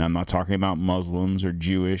 Now, I'm not talking about Muslims or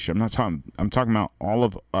Jewish. I'm talking about all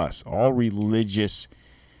of us, all religious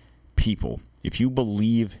people. If you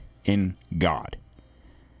believe in God,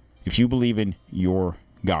 if you believe in your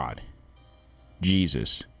God,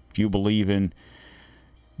 Jesus, if you believe in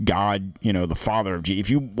God, the Father of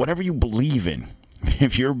Jesus, whatever you believe in,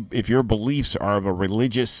 if your beliefs are of a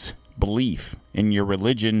religious belief and your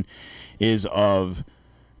religion is of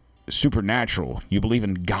supernatural, you believe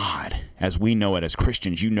in God as we know it as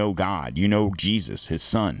Christians, you know God, you know Jesus, his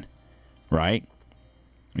son, right?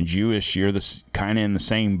 In Jewish, you're kind of in the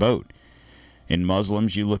same boat. In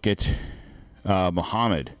Muslims, you look at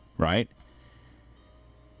Muhammad, right?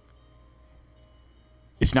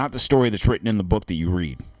 It's not the story that's written in the book that you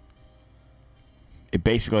read. It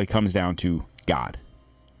basically comes down to God.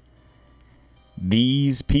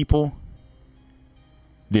 These people,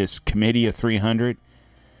 this committee of 300,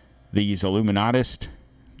 these Illuminatists,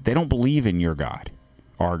 they don't believe in your God,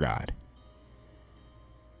 our God.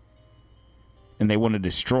 And they want to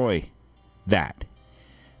destroy that.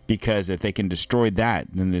 Because if they can destroy that,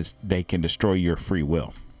 then they can destroy your free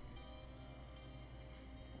will.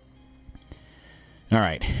 All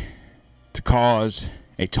right. To cause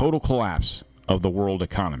a total collapse of the world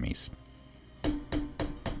economies.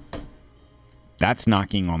 That's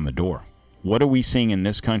knocking on the door. What are we seeing in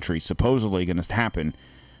this country supposedly going to happen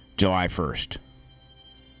July 1st?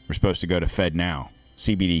 We're supposed to go to FedNow,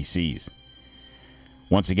 CBDCs.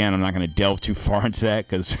 Once again, I'm not going to delve too far into that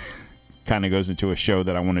because kind of goes into a show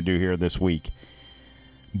that I want to do here this week.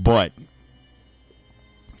 But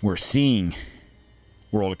we're seeing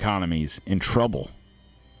world economies in trouble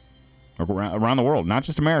around the world, not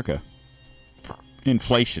just America.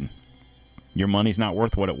 Inflation. Your money's not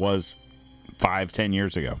worth what it was 5-10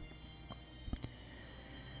 years ago.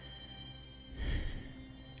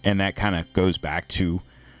 And that kind of goes back to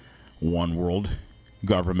one world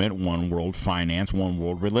government, one world finance, one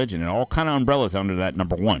world religion. And all kind of umbrellas under that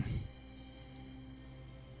number one.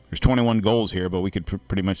 There's 21 goals here, but we could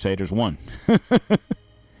pretty much say there's one.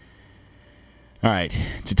 All right.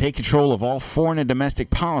 To take control of all foreign and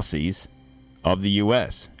domestic policies of the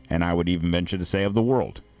U.S., and I would even venture to say of the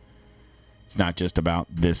world. It's not just about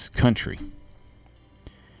this country.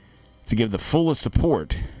 To give the fullest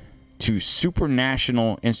support to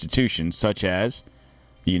supranational institutions such as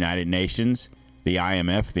the United Nations, the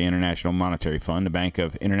IMF, the International Monetary Fund, the Bank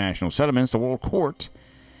of International Settlements, the World Court,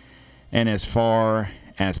 and as far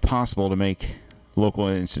as possible to make local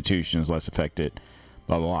institutions less affected,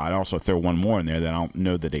 blah, blah, blah. I'd also throw one more in there that I don't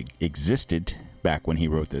know that it existed back when he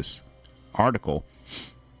wrote this article.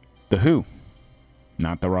 The WHO,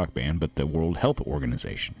 not the rock band, but the World Health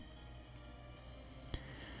Organization.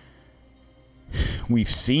 We've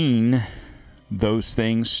seen those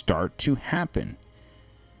things start to happen.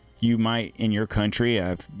 You might, in your country,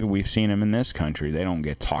 we've seen them in this country. They don't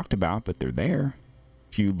get talked about, but they're there.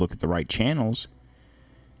 If you look at the right channels,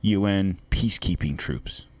 UN peacekeeping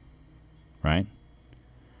troops, right?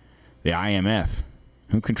 The IMF,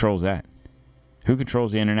 who controls that? Who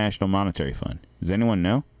controls the International Monetary Fund? Does anyone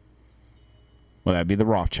know? Well, that'd be the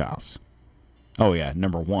Rothschilds. Oh, yeah,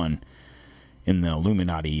 number one in the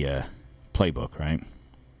Illuminati playbook, right?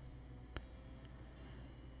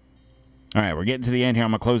 All right, we're getting to the end here. I'm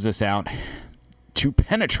going to close this out. To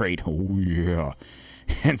penetrate, and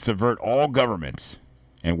subvert all governments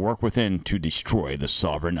and work within to destroy the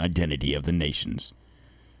sovereign identity of the nations.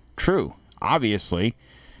 True. Obviously,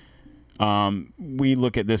 we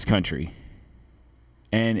look at this country,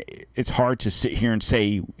 and it's hard to sit here and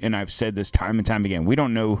say, and I've said this time and time again, we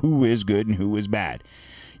don't know who is good and who is bad.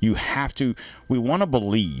 We want to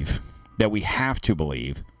believe that we have to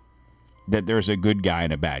believe that there's a good guy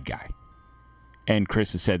and a bad guy. And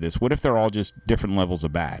Chris has said this. What if they're all just different levels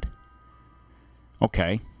of bad?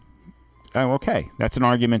 Okay. Oh, okay. That's an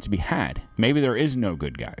argument to be had. Maybe there is no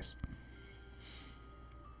good guys.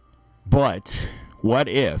 But what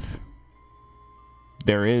if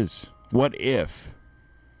there is? What if?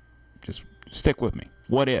 Just stick with me.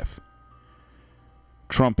 What if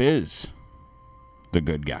Trump is the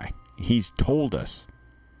good guy. He's told us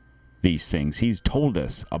these things. He's told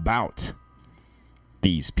us about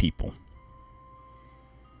these people.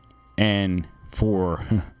 And for,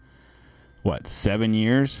 7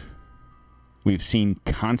 years, we've seen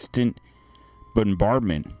constant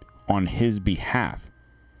bombardment on his behalf.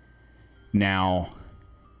 Now,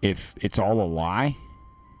 if it's all a lie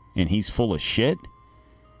and he's full of shit,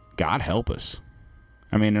 God help us.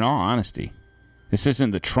 I mean, in all honesty, this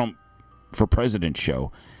isn't the Trump for president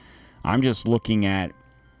show. I'm just looking at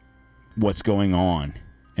what's going on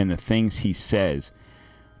and the things he says.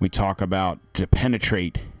 We talk about to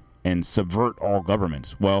penetrate and subvert all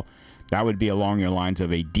governments. Well, that would be along your lines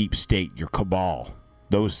of a deep state, your cabal.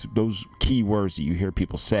 Those key words that you hear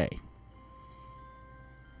people say.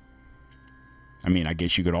 I mean, I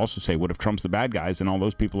guess you could also say, what if Trump's the bad guys and all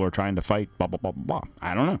those people are trying to fight, blah, blah, blah, blah, blah.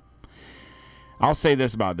 I don't know. I'll say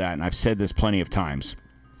this about that, and I've said this plenty of times.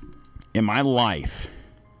 In my life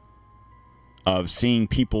of seeing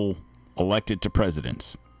people elected to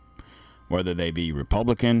presidents, whether they be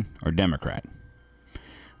Republican or Democrat,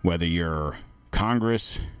 whether your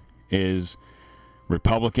Congress is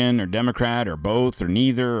Republican or Democrat or both or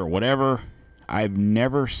neither or whatever, I've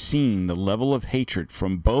never seen the level of hatred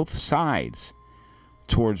from both sides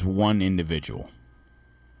towards one individual.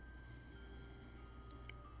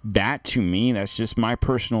 That, to me, that's just my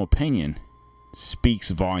personal opinion, speaks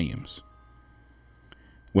volumes.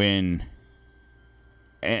 And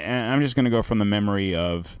I'm just going to go from the memory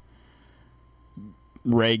of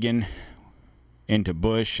Reagan into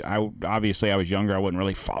Bush. Obviously, I was younger. I wasn't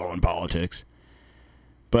really following politics.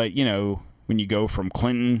 But, when you go from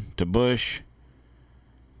Clinton to Bush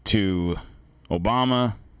to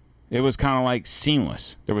Obama, it was kind of like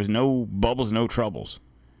seamless. There was no bubbles, no troubles.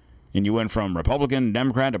 And you went from Republican to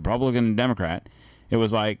Democrat to Republican to Democrat. It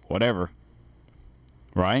was like, whatever.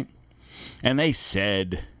 Right? And they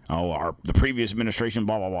said, the previous administration,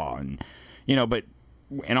 blah, blah, blah. And, but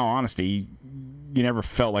in all honesty, you never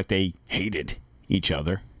felt like they hated each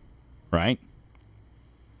other. Right?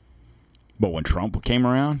 But when Trump came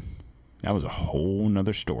around, that was a whole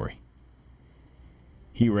nother story.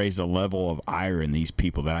 He raised a level of ire in these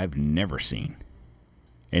people that I've never seen.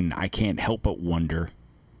 And I can't help but wonder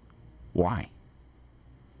why.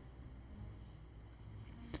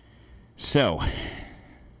 So,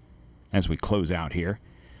 as we close out here,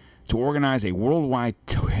 to organize a worldwide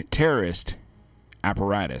terrorist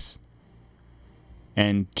apparatus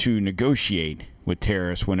and to negotiate with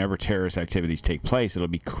terrorists whenever terrorist activities take place, it'll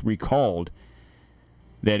be recalled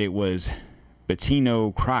that it was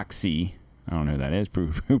Bettino Craxi, I don't know who that is,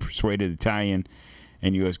 who persuaded Italian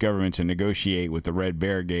and U.S. government to negotiate with the Red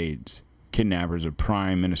Brigades, kidnappers of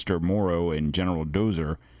Prime Minister Moro and General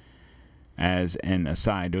Dozer. As an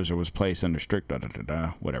aside, Dozer was placed under strict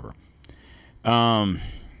whatever.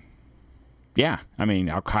 Yeah, I mean,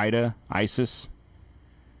 Al-Qaeda, ISIS.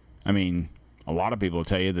 I mean, a lot of people will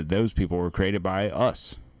tell you that those people were created by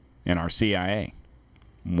us and our CIA.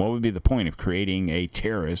 What would be the point of creating a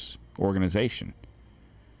terrorist organization?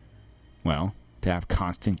 Well, to have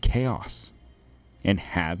constant chaos and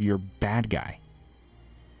have your bad guy.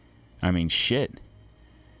 I mean, shit.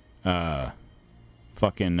 What's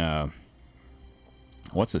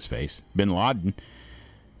his face? Bin Laden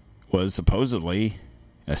was supposedly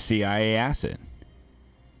a CIA asset.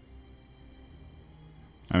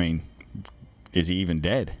 I mean, is he even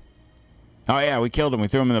dead? Oh, yeah, we killed him. We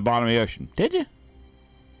threw him in the bottom of the ocean. Did you?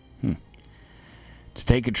 To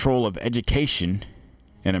take control of education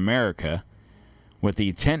in America with the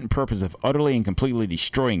intent and purpose of utterly and completely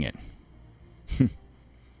destroying it.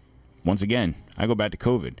 Once again, I go back to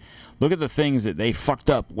COVID. Look at the things that they fucked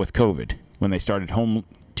up with COVID when they started home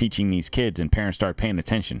teaching these kids and parents started paying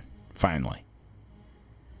attention, finally.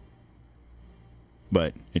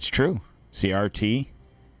 But it's true. CRT,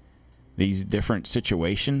 these different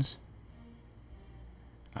situations.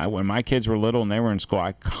 When my kids were little and they were in school,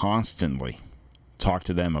 I constantly talked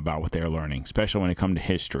to them about what they were learning, especially when it comes to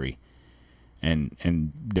history and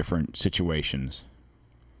different situations.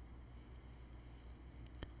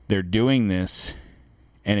 They're doing this,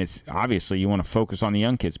 and it's obviously you want to focus on the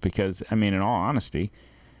young kids because, I mean, in all honesty,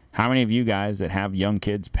 how many of you guys that have young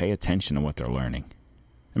kids pay attention to what they're learning?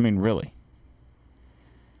 I mean, really.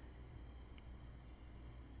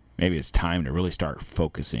 Maybe it's time to really start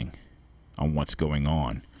focusing on what's going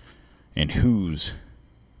on and who's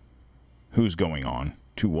going on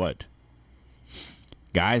to what.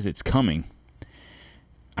 Guys, it's coming.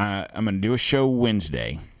 I'm going to do a show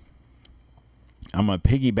Wednesday. I'm going to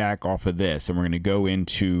piggyback off of this, and we're going to go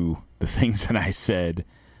into the things that I said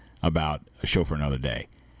about a show for another day.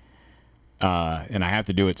 And I have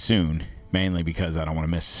to do it soon mainly because I don't want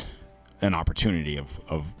to miss an opportunity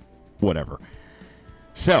of whatever.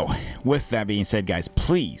 So, with that being said, guys,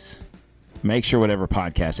 please make sure whatever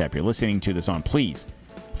podcast app you're listening to this on, please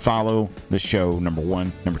follow the show, number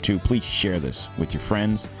one. Number two, please share this with your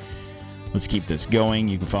friends. Let's keep this going.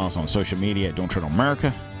 You can follow us on social media at Don't Tread on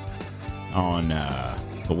America, on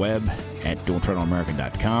the web at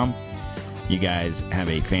don'ttreadonamerica.com. You guys have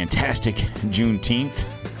a fantastic Juneteenth,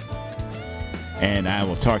 and I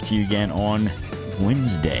will talk to you again on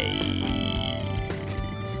Wednesday.